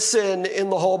cited sin in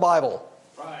the whole Bible?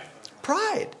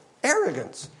 Pride,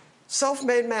 arrogance,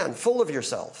 self-made man, full of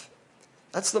yourself.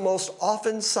 That's the most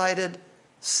often cited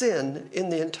sin in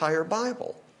the entire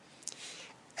Bible.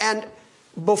 And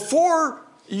before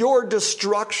your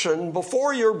destruction,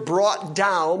 before you're brought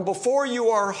down, before you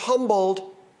are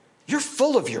humbled, You're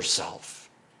full of yourself.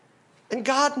 And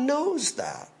God knows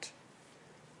that.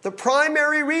 The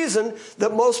primary reason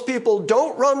that most people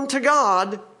don't run to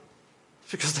God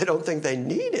is because they don't think they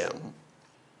need him.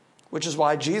 Which is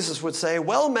why Jesus would say,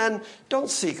 well, men, don't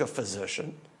seek a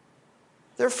physician.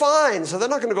 They're fine, so they're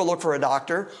not going to go look for a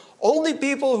doctor. Only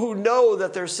people who know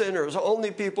that they're sinners,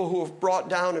 only people who have brought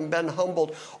down and been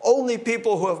humbled, only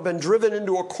people who have been driven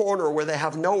into a corner where they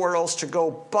have nowhere else to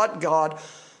go but God,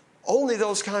 only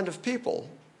those kind of people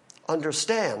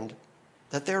understand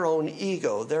that their own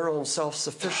ego, their own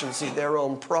self-sufficiency, their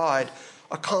own pride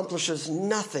accomplishes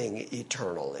nothing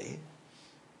eternally.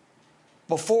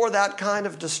 Before that kind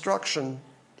of destruction,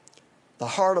 the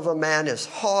heart of a man is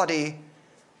haughty,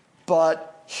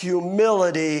 but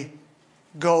humility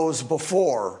goes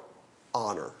before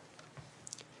honor.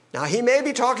 Now, he may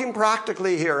be talking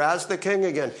practically here as the king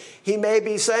again. He may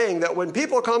be saying that when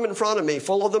people come in front of me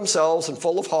full of themselves and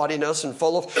full of haughtiness and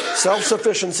full of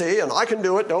self-sufficiency, and I can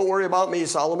do it, don't worry about me,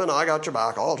 Solomon, I got your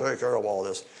back, I'll take care of all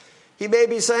this. He may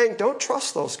be saying, don't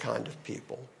trust those kind of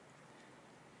people.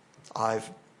 I've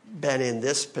been in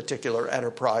this particular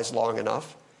enterprise long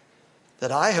enough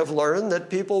that I have learned that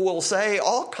people will say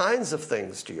all kinds of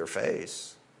things to your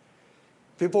face.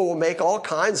 People will make all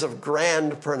kinds of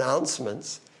grand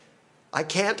pronouncements. I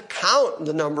can't count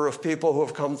the number of people who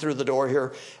have come through the door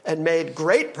here and made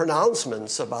great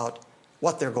pronouncements about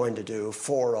what they're going to do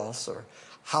for us or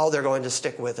how they're going to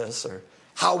stick with us or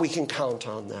how we can count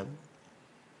on them.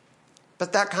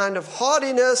 But that kind of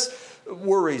haughtiness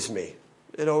worries me.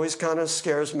 It always kind of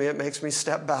scares me. It makes me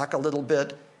step back a little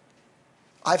bit.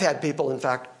 I've had people, in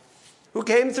fact, who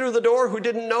came through the door who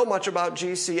didn't know much about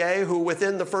GCA, who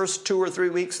within the first 2 or 3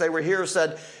 weeks they were here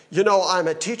said, you know, I'm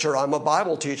a teacher, I'm a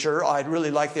Bible teacher, I'd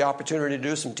really like the opportunity to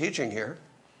do some teaching here.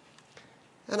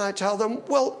 And I tell them,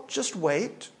 well, just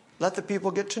wait, let the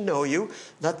people get to know you,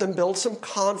 let them build some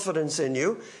confidence in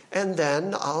you, and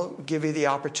then I'll give you the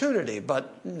opportunity,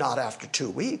 but not after 2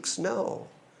 weeks, no.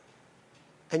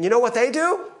 And you know what they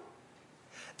do?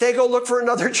 They go look for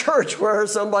another church where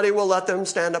somebody will let them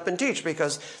stand up and teach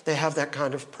because they have that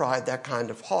kind of pride, that kind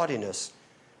of haughtiness.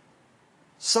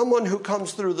 Someone who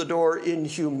comes through the door in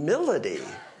humility,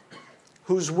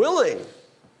 who's willing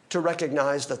to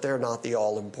recognize that they're not the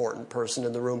all-important person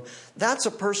in the room, that's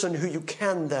a person who you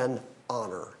can then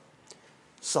honor.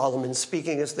 Solomon,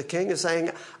 speaking as the king, is saying,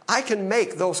 I can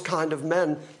make those kind of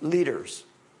men leaders,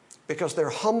 because they're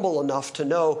humble enough to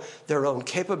know their own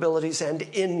capabilities and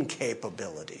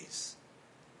incapabilities.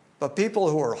 But people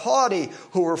who are haughty,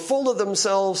 who are full of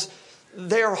themselves,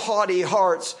 their haughty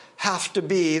hearts have to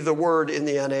be, the word in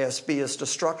the NASB is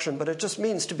destruction, but it just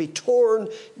means to be torn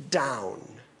down.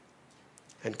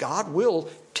 And God will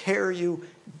tear you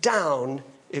down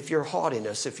if your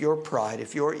haughtiness, if your pride,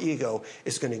 if your ego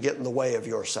is going to get in the way of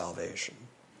your salvation.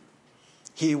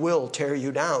 He will tear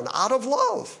you down out of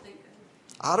love.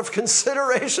 Out of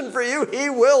consideration for you, he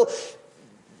will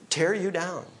tear you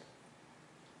down.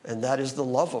 And that is the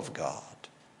love of God.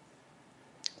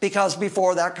 Because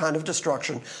before that kind of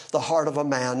destruction, the heart of a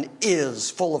man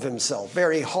is full of himself,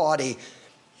 very haughty.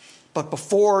 But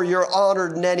before you're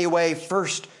honored in any way,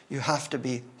 first you have to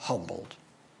be humbled.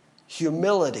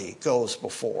 Humility goes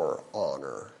before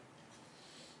honor.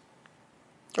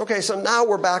 Okay, so now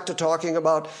we're back to talking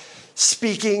about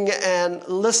speaking and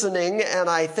listening, and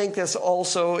I think this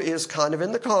also is kind of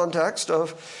in the context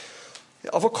of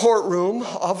a courtroom,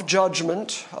 of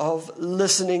judgment, of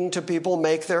listening to people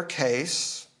make their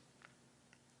case.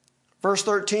 Verse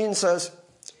 13 says,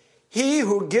 he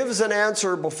who gives an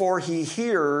answer before he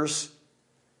hears,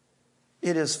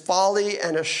 it is folly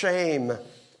and a shame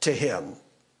to him.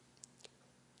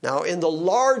 Now, in the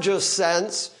largest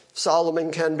sense,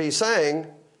 Solomon can be saying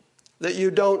that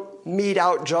you don't mete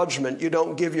out judgment, you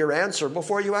don't give your answer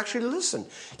before you actually listen.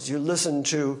 You listen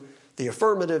to the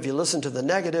affirmative, you listen to the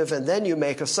negative, and then you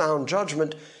make a sound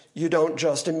judgment. You don't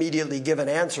just immediately give an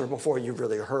answer before you've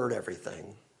really heard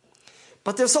everything.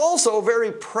 But this also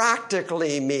very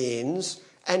practically means,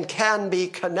 and can be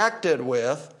connected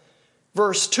with,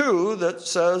 verse 2 that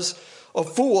says, a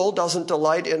fool doesn't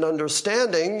delight in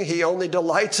understanding, he only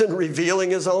delights in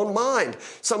revealing his own mind.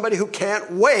 Somebody who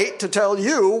can't wait to tell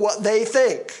you what they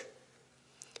think.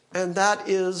 And that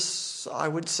is, I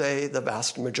would say, the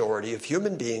vast majority of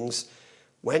human beings.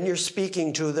 When you're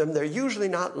speaking to them, they're usually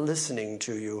not listening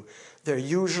to you. They're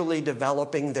usually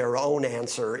developing their own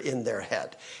answer in their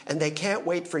head. And they can't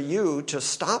wait for you to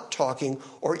stop talking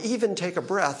or even take a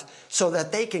breath so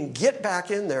that they can get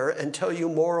back in there and tell you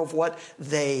more of what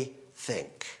they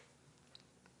think.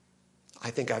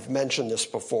 I think I've mentioned this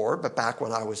before, but back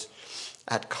when I was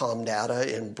at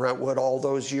ComData in Brentwood all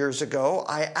those years ago,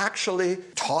 I actually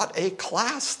taught a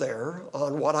class there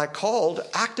on what I called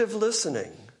active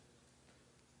listening.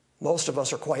 Most of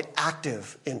us are quite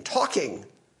active in talking,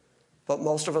 but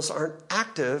most of us aren't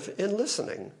active in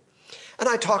listening. And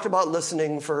I talked about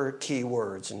listening for key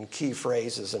words and key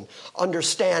phrases and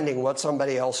understanding what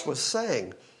somebody else was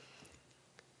saying.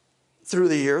 Through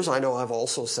the years, I know I've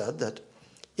also said that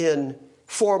in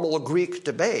formal Greek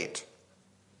debate,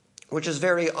 which is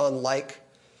very unlike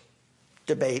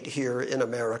debate here in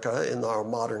America in our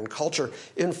modern culture,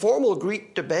 in formal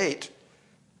Greek debate,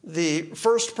 the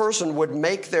first person would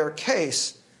make their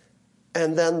case,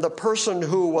 and then the person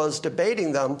who was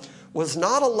debating them was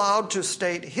not allowed to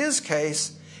state his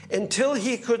case until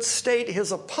he could state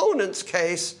his opponent's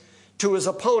case to his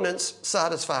opponent's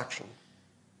satisfaction.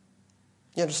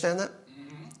 You understand that?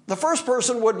 Mm-hmm. The first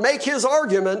person would make his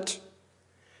argument,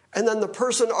 and then the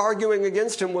person arguing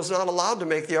against him was not allowed to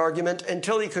make the argument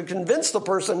until he could convince the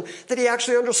person that he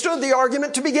actually understood the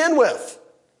argument to begin with.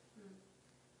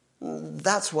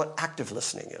 That's what active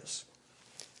listening is.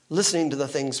 Listening to the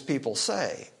things people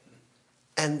say.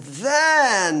 And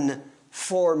then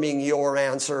forming your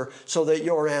answer so that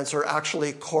your answer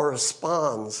actually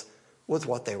corresponds with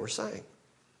what they were saying.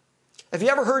 Have you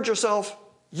ever heard yourself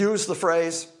use the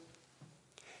phrase,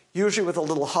 usually with a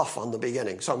little huff on the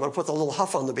beginning? So I'm going to put the little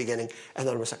huff on the beginning, and then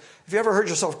I'm going to say, have you ever heard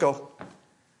yourself go,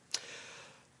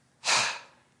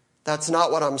 that's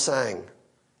not what I'm saying?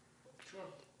 Sure.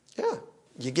 Yeah.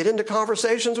 You get into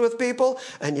conversations with people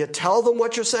and you tell them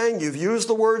what you're saying. You've used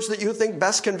the words that you think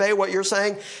best convey what you're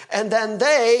saying. And then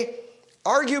they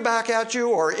argue back at you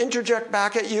or interject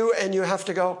back at you, and you have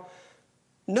to go,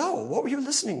 no, what were you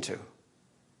listening to?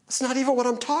 That's not even what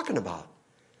I'm talking about.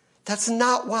 That's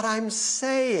not what I'm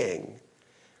saying.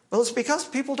 Well, it's because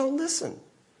people don't listen.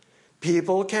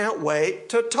 People can't wait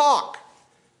to talk.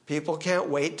 People can't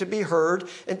wait to be heard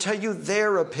and tell you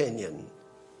their opinion.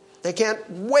 They can't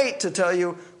wait to tell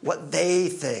you what they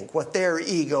think, what their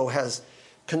ego has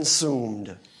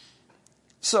consumed.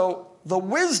 So the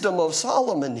wisdom of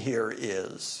Solomon here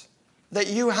is that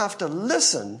you have to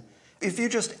listen. If you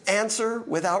just answer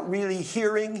without really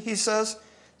hearing, he says,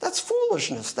 that's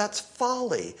foolishness, that's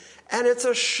folly, and it's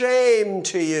a shame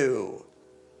to you.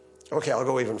 Okay, I'll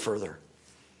go even further.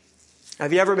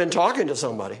 Have you ever been talking to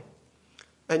somebody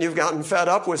and you've gotten fed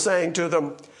up with saying to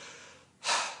them,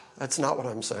 that's not what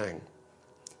I'm saying.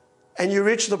 And you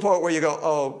reach the point where you go,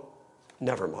 oh,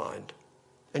 never mind.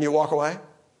 And you walk away?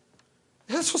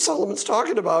 That's what Solomon's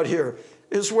talking about here,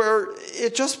 is where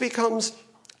it just becomes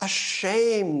a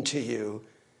shame to you.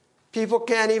 People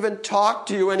can't even talk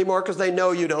to you anymore because they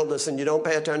know you don't listen, you don't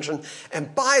pay attention.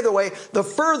 And by the way, the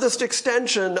furthest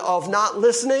extension of not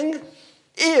listening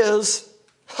is,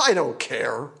 I don't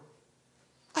care.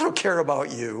 I don't care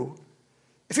about you.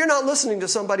 If you're not listening to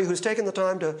somebody who's taken the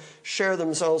time to share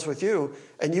themselves with you,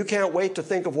 and you can't wait to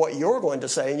think of what you're going to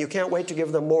say, and you can't wait to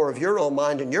give them more of your own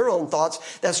mind and your own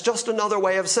thoughts, that's just another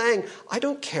way of saying, I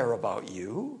don't care about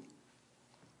you.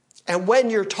 And when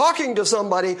you're talking to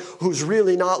somebody who's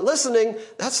really not listening,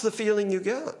 that's the feeling you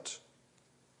get.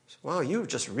 Wow, you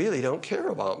just really don't care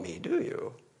about me, do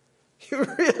you? You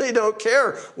really don't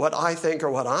care what I think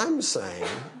or what I'm saying.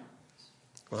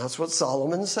 Well, that's what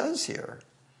Solomon says here.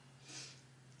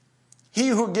 He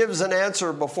who gives an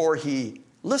answer before he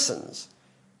listens,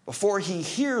 before he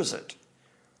hears it,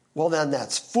 well, then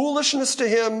that's foolishness to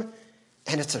him,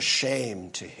 and it's a shame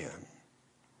to him.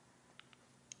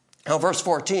 Now, verse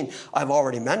 14, I've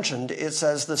already mentioned, it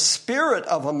says, the spirit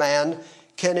of a man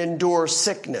can endure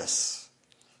sickness,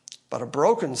 but a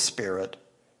broken spirit,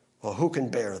 well, who can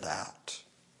bear that?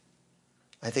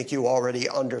 I think you already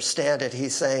understand it.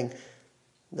 He's saying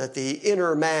that the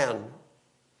inner man,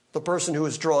 the person who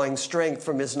is drawing strength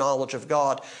from his knowledge of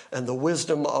God and the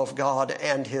wisdom of God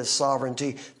and his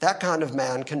sovereignty, that kind of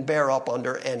man can bear up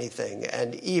under anything.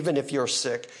 And even if you're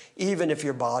sick, even if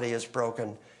your body is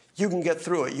broken, you can get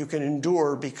through it. You can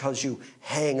endure because you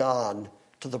hang on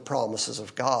to the promises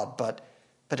of God. But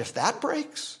if that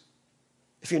breaks,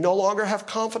 if you no longer have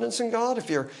confidence in God, if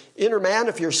your inner man,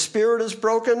 if your spirit is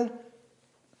broken,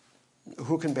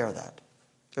 who can bear that?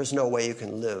 There's no way you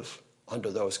can live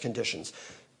under those conditions.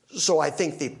 So I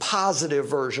think the positive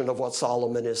version of what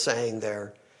Solomon is saying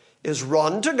there is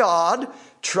run to God,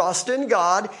 trust in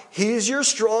God. He's your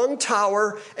strong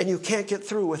tower, and you can't get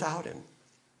through without him.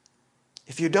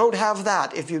 If you don't have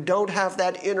that, if you don't have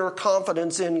that inner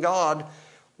confidence in God,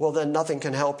 well, then nothing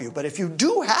can help you. But if you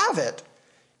do have it,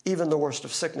 even the worst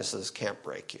of sicknesses can't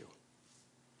break you.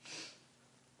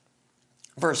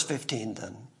 Verse 15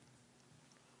 then.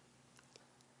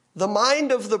 The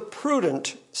mind of the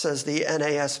prudent, says the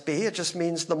NASB, it just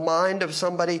means the mind of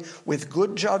somebody with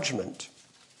good judgment.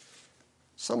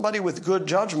 Somebody with good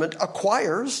judgment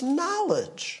acquires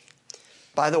knowledge.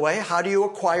 By the way, how do you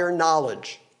acquire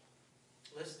knowledge?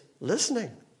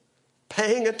 Listening.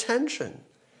 Paying attention.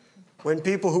 When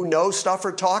people who know stuff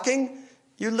are talking,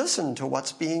 you listen to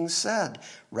what's being said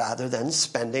rather than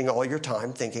spending all your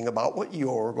time thinking about what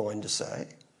you're going to say.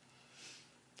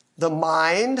 The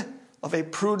mind of a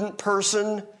prudent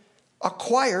person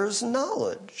acquires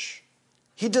knowledge.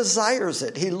 He desires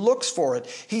it. He looks for it.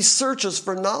 He searches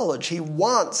for knowledge. He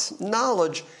wants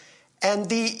knowledge. And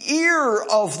the ear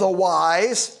of the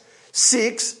wise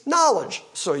seeks knowledge.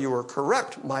 So you were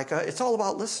correct, Micah. It's all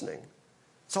about listening.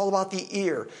 It's all about the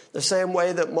ear. The same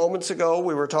way that moments ago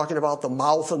we were talking about the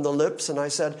mouth and the lips, and I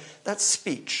said, that's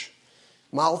speech.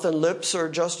 Mouth and lips are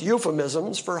just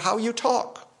euphemisms for how you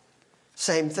talk.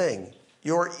 Same thing.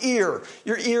 Your ear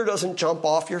doesn't jump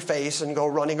off your face and go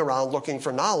running around looking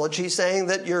for knowledge. He's saying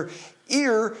that your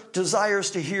ear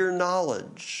desires to hear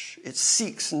knowledge. It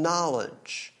seeks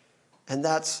knowledge. And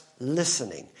that's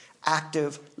listening,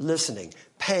 active listening,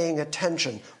 paying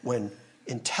attention when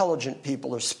intelligent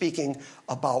people are speaking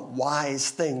about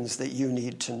wise things that you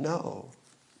need to know.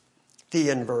 The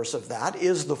inverse of that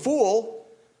is the fool,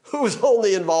 who is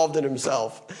only involved in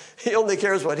himself. He only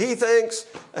cares what he thinks,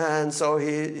 and so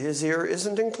his ear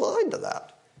isn't inclined to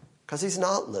that because he's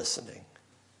not listening.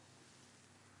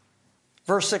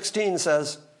 Verse 16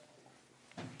 says,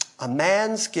 a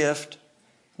man's gift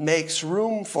makes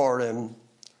room for him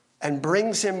and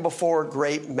brings him before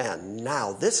great men.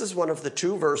 Now, this is one of the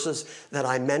two verses that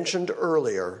I mentioned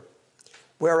earlier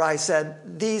where I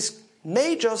said these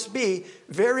may just be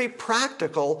very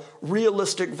practical,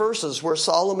 realistic verses where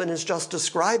Solomon is just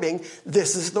describing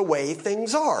this is the way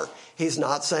things are. He's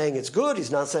not saying it's good.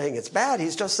 He's not saying it's bad.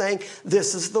 He's just saying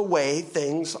this is the way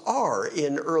things are.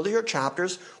 In earlier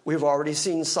chapters, we've already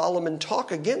seen Solomon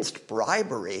talk against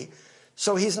bribery.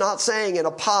 So he's not saying in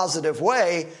a positive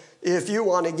way, if you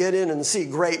want to get in and see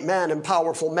great men and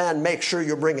powerful men, make sure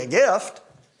you bring a gift.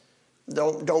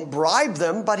 Don't bribe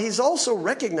them. But he's also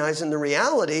recognizing the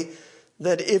reality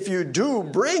that if you do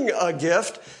bring a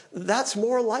gift, that's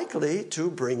more likely to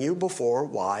bring you before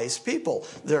wise people.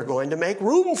 They're going to make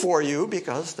room for you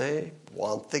because they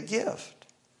want the gift.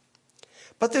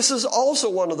 But this is also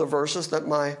one of the verses that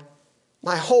my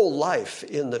whole life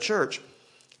in the church,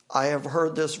 I have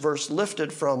heard this verse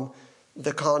lifted from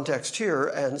the context here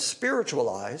and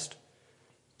spiritualized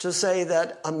to say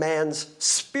that a man's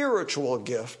spiritual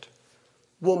gift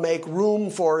will make room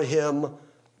for him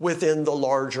within the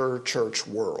larger church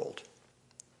world.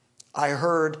 I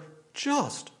heard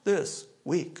just this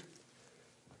week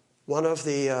one of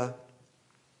the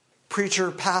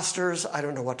preacher pastors, I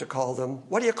don't know what to call them.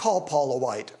 What do you call Paula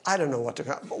White? I don't know what to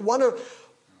call them.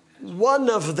 One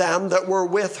of them that were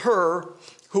with her,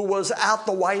 who was at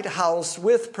the White House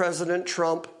with President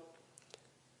Trump,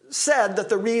 said that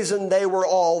the reason they were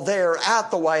all there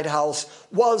at the White House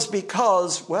was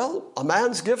because, well, a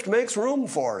man's gift makes room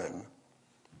for him.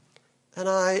 And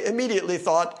I immediately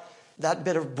thought that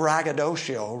bit of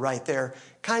braggadocio right there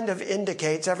kind of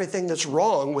indicates everything that's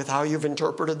wrong with how you've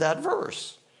interpreted that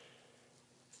verse.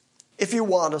 If you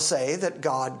want to say that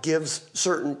God gives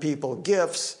certain people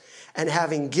gifts, and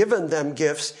having given them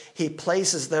gifts, he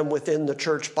places them within the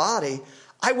church body,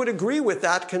 I would agree with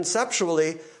that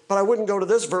conceptually, but I wouldn't go to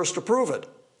this verse to prove it.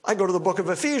 I'd go to the book of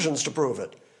Ephesians to prove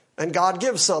it. And God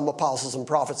gives some apostles and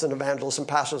prophets and evangelists and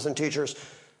pastors and teachers.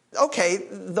 Okay,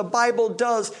 the Bible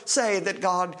does say that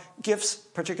God gifts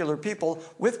particular people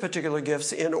with particular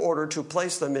gifts in order to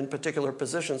place them in particular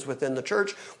positions within the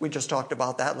church. We just talked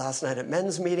about that last night at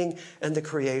men's meeting and the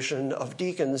creation of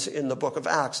deacons in the book of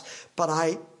Acts. But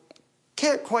I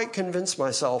can't quite convince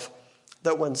myself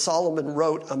that when Solomon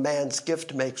wrote a man's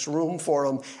gift makes room for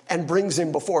him and brings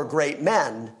him before great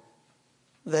men,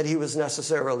 that he was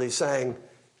necessarily saying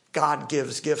God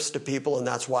gives gifts to people and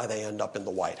that's why they end up in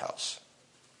the White House.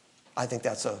 I think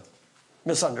that's a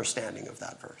misunderstanding of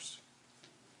that verse.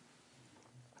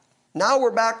 Now we're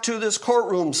back to this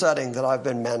courtroom setting that I've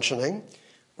been mentioning.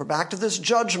 We're back to this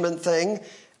judgment thing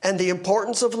and the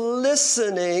importance of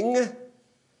listening,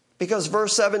 because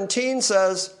verse 17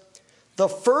 says, the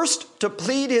first to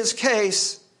plead his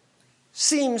case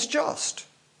seems just.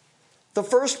 The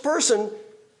first person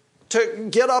to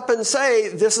get up and say,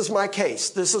 this is my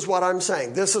case, this is what I'm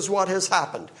saying, this is what has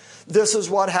happened, this is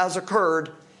what has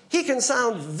occurred, he can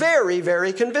sound very,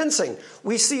 very convincing.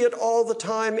 We see it all the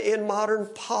time in modern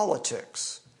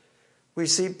politics. We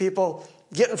see people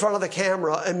get in front of the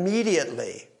camera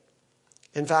immediately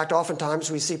In fact, oftentimes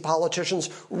we see politicians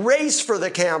race for the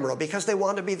camera because they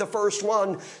want to be the first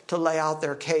one to lay out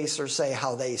their case or say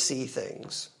how they see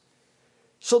things.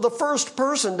 So the first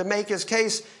person to make his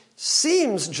case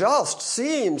seems just,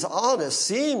 seems honest,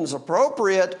 seems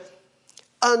appropriate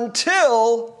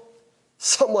until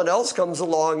someone else comes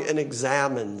along and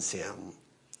examines him.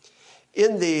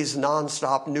 In these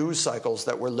nonstop news cycles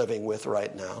that we're living with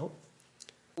right now,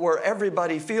 where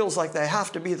everybody feels like they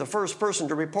have to be the first person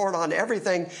to report on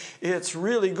everything, it's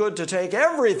really good to take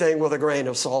everything with a grain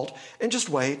of salt and just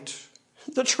wait.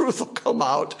 The truth will come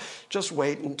out. Just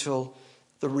wait until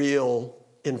the real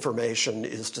information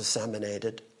is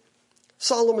disseminated.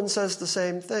 Solomon says the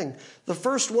same thing. The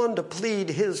first one to plead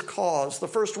his cause, the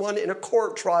first one in a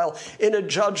court trial, in a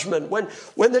judgment, when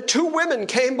the two women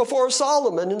came before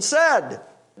Solomon and said,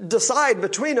 decide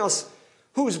between us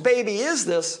whose baby is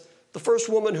this, the first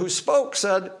woman who spoke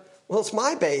said, well, it's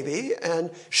my baby, and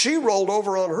she rolled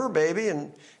over on her baby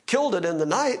and killed it in the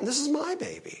night, and this is my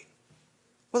baby.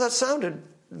 Well, that sounded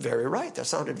very right. That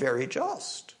sounded very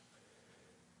just.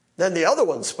 Then the other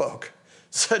one spoke,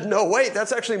 said, no, wait,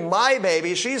 that's actually my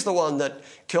baby. She's the one that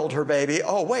killed her baby.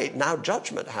 Oh, wait, now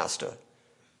judgment has to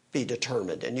be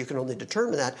determined, and you can only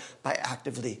determine that by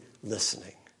actively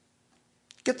listening.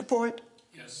 Get the point?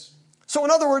 Yes. So in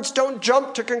other words, don't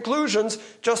jump to conclusions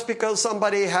just because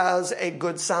somebody has a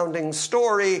good-sounding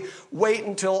story. Wait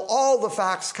until all the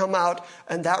facts come out,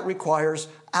 and that requires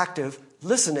active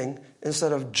listening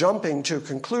instead of jumping to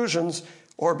conclusions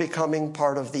or becoming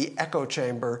part of the echo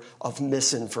chamber of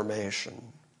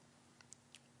misinformation.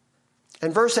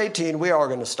 In verse 18, we are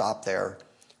going to stop there.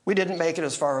 We didn't make it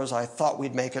as far as I thought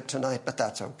we'd make it tonight, but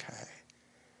that's okay.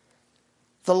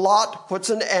 The lot puts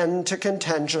an end to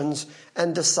contentions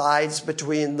and decides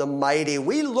between the mighty.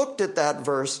 We looked at that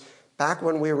verse back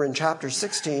when we were in chapter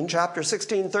 16. Chapter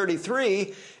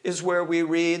 16:33 is where we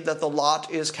read that the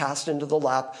lot is cast into the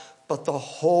lap, but the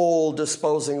whole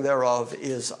disposing thereof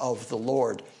is of the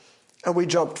Lord. And we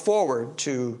jumped forward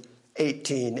to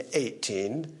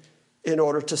 18:18 in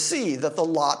order to see that the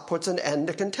lot puts an end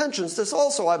to contentions. This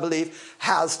also, I believe,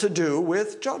 has to do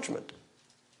with judgment.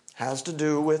 Has to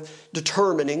do with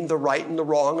determining the right and the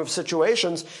wrong of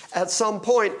situations. At some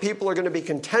point, people are going to be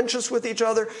contentious with each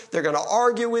other. They're going to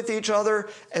argue with each other.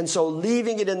 And so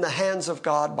leaving it in the hands of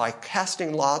God by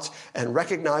casting lots and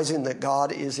recognizing that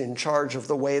God is in charge of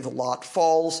the way the lot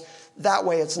falls. That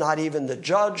way, it's not even the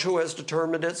judge who has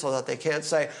determined it, so that they can't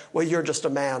say, well, you're just a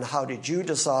man. How did you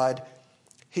decide?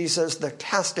 He says the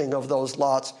casting of those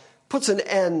lots puts an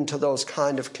end to those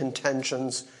kind of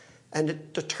contentions. And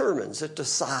it determines, it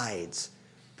decides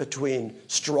between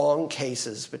strong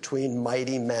cases, between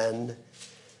mighty men.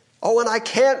 Oh, and I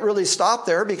can't really stop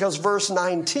there because verse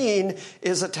 19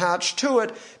 is attached to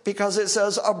it because it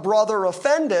says a brother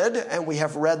offended, and we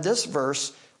have read this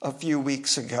verse a few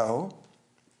weeks ago.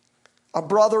 A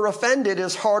brother offended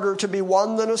is harder to be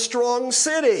won than a strong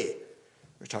city.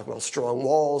 We're talking about strong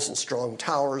walls and strong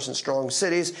towers and strong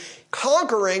cities.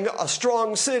 Conquering a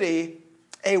strong city,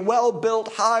 a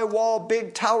well-built, high-wall,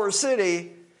 big tower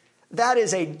city, that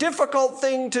is a difficult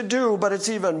thing to do, but it's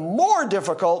even more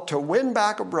difficult to win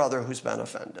back a brother who's been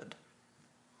offended.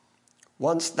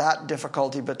 Once that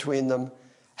difficulty between them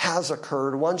has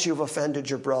occurred, once you've offended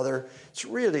your brother, it's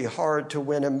really hard to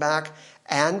win him back.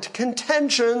 And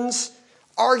contentions,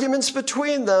 arguments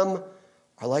between them,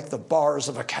 are like the bars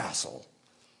of a castle.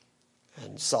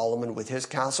 And Solomon, with his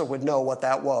castle, would know what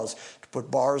that was, to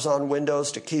put bars on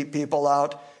windows to keep people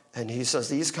out. And he says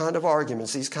these kind of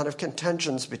arguments, these kind of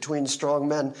contentions between strong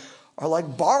men are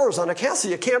like bars on a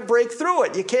castle. You can't break through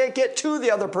it. You can't get to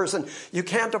the other person. You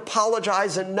can't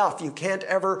apologize enough. You can't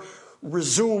ever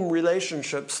resume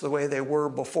relationships the way they were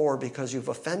before because you've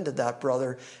offended that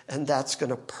brother, and that's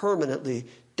going to permanently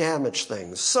damage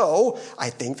things. So I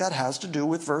think that has to do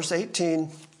with verse 18,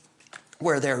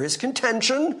 where there is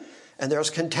contention. And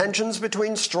there's contentions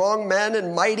between strong men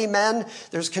and mighty men.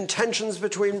 There's contentions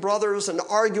between brothers and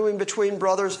arguing between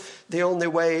brothers. The only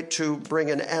way to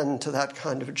bring an end to that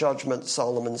kind of judgment,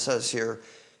 Solomon says here,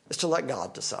 is to let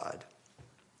God decide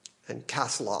and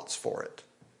cast lots for it.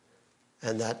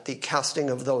 And that the casting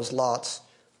of those lots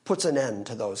puts an end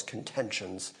to those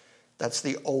contentions. That's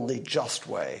the only just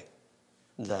way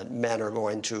that men are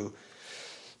going to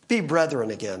be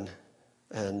brethren again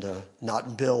and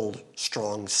not build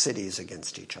strong cities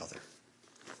against each other.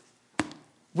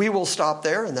 We will stop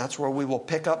there, and that's where we will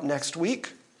pick up next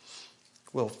week.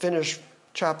 We'll finish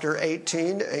chapter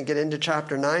 18 and get into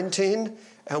chapter 19,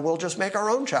 and we'll just make our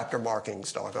own chapter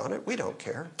markings, doggone it. We don't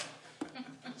care.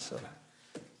 So,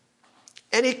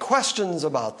 any questions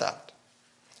about that?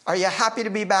 Are you happy to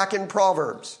be back in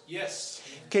Proverbs? Yes.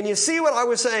 Can you see what I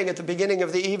was saying at the beginning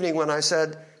of the evening when I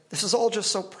said, this is all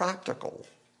just so practical?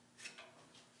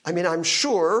 I mean, I'm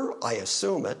sure, I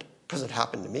assume it, because it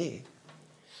happened to me.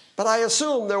 But I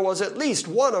assume there was at least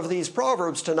one of these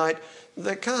Proverbs tonight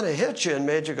that kind of hit you and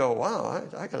made you go, wow,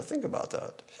 I got to think about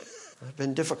that. I've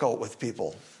been difficult with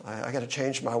people. I got to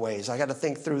change my ways. I got to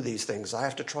think through these things. I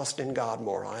have to trust in God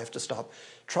more. I have to stop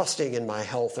trusting in my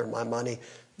health or my money.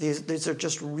 These are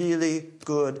just really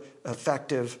good,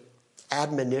 effective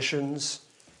admonitions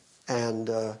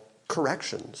and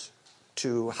corrections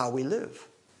to how we live.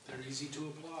 They're easy to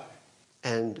apply.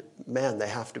 And man, they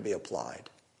have to be applied.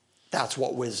 That's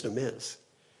what wisdom is.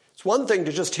 It's one thing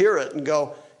to just hear it and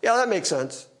go, yeah, that makes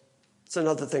sense. It's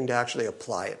another thing to actually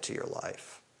apply it to your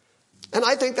life. And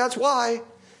I think that's why,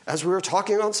 as we were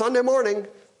talking on Sunday morning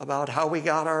about how we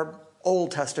got our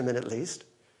Old Testament at least,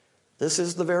 this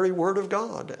is the very Word of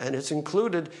God. And it's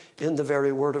included in the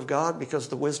very Word of God because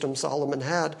the wisdom Solomon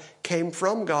had came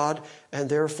from God. And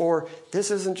therefore,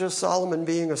 this isn't just Solomon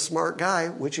being a smart guy,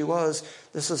 which he was.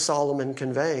 This is Solomon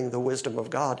conveying the wisdom of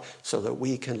God so that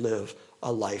we can live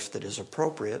a life that is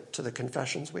appropriate to the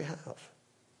confessions we have.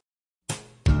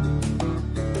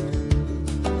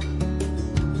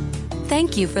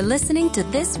 Thank you for listening to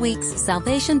this week's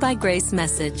Salvation by Grace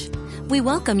message. We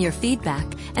welcome your feedback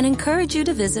and encourage you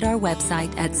to visit our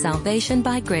website at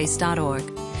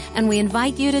salvationbygrace.org. And we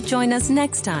invite you to join us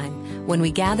next time when we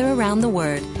gather around the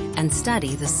Word and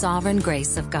study the sovereign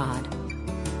grace of God.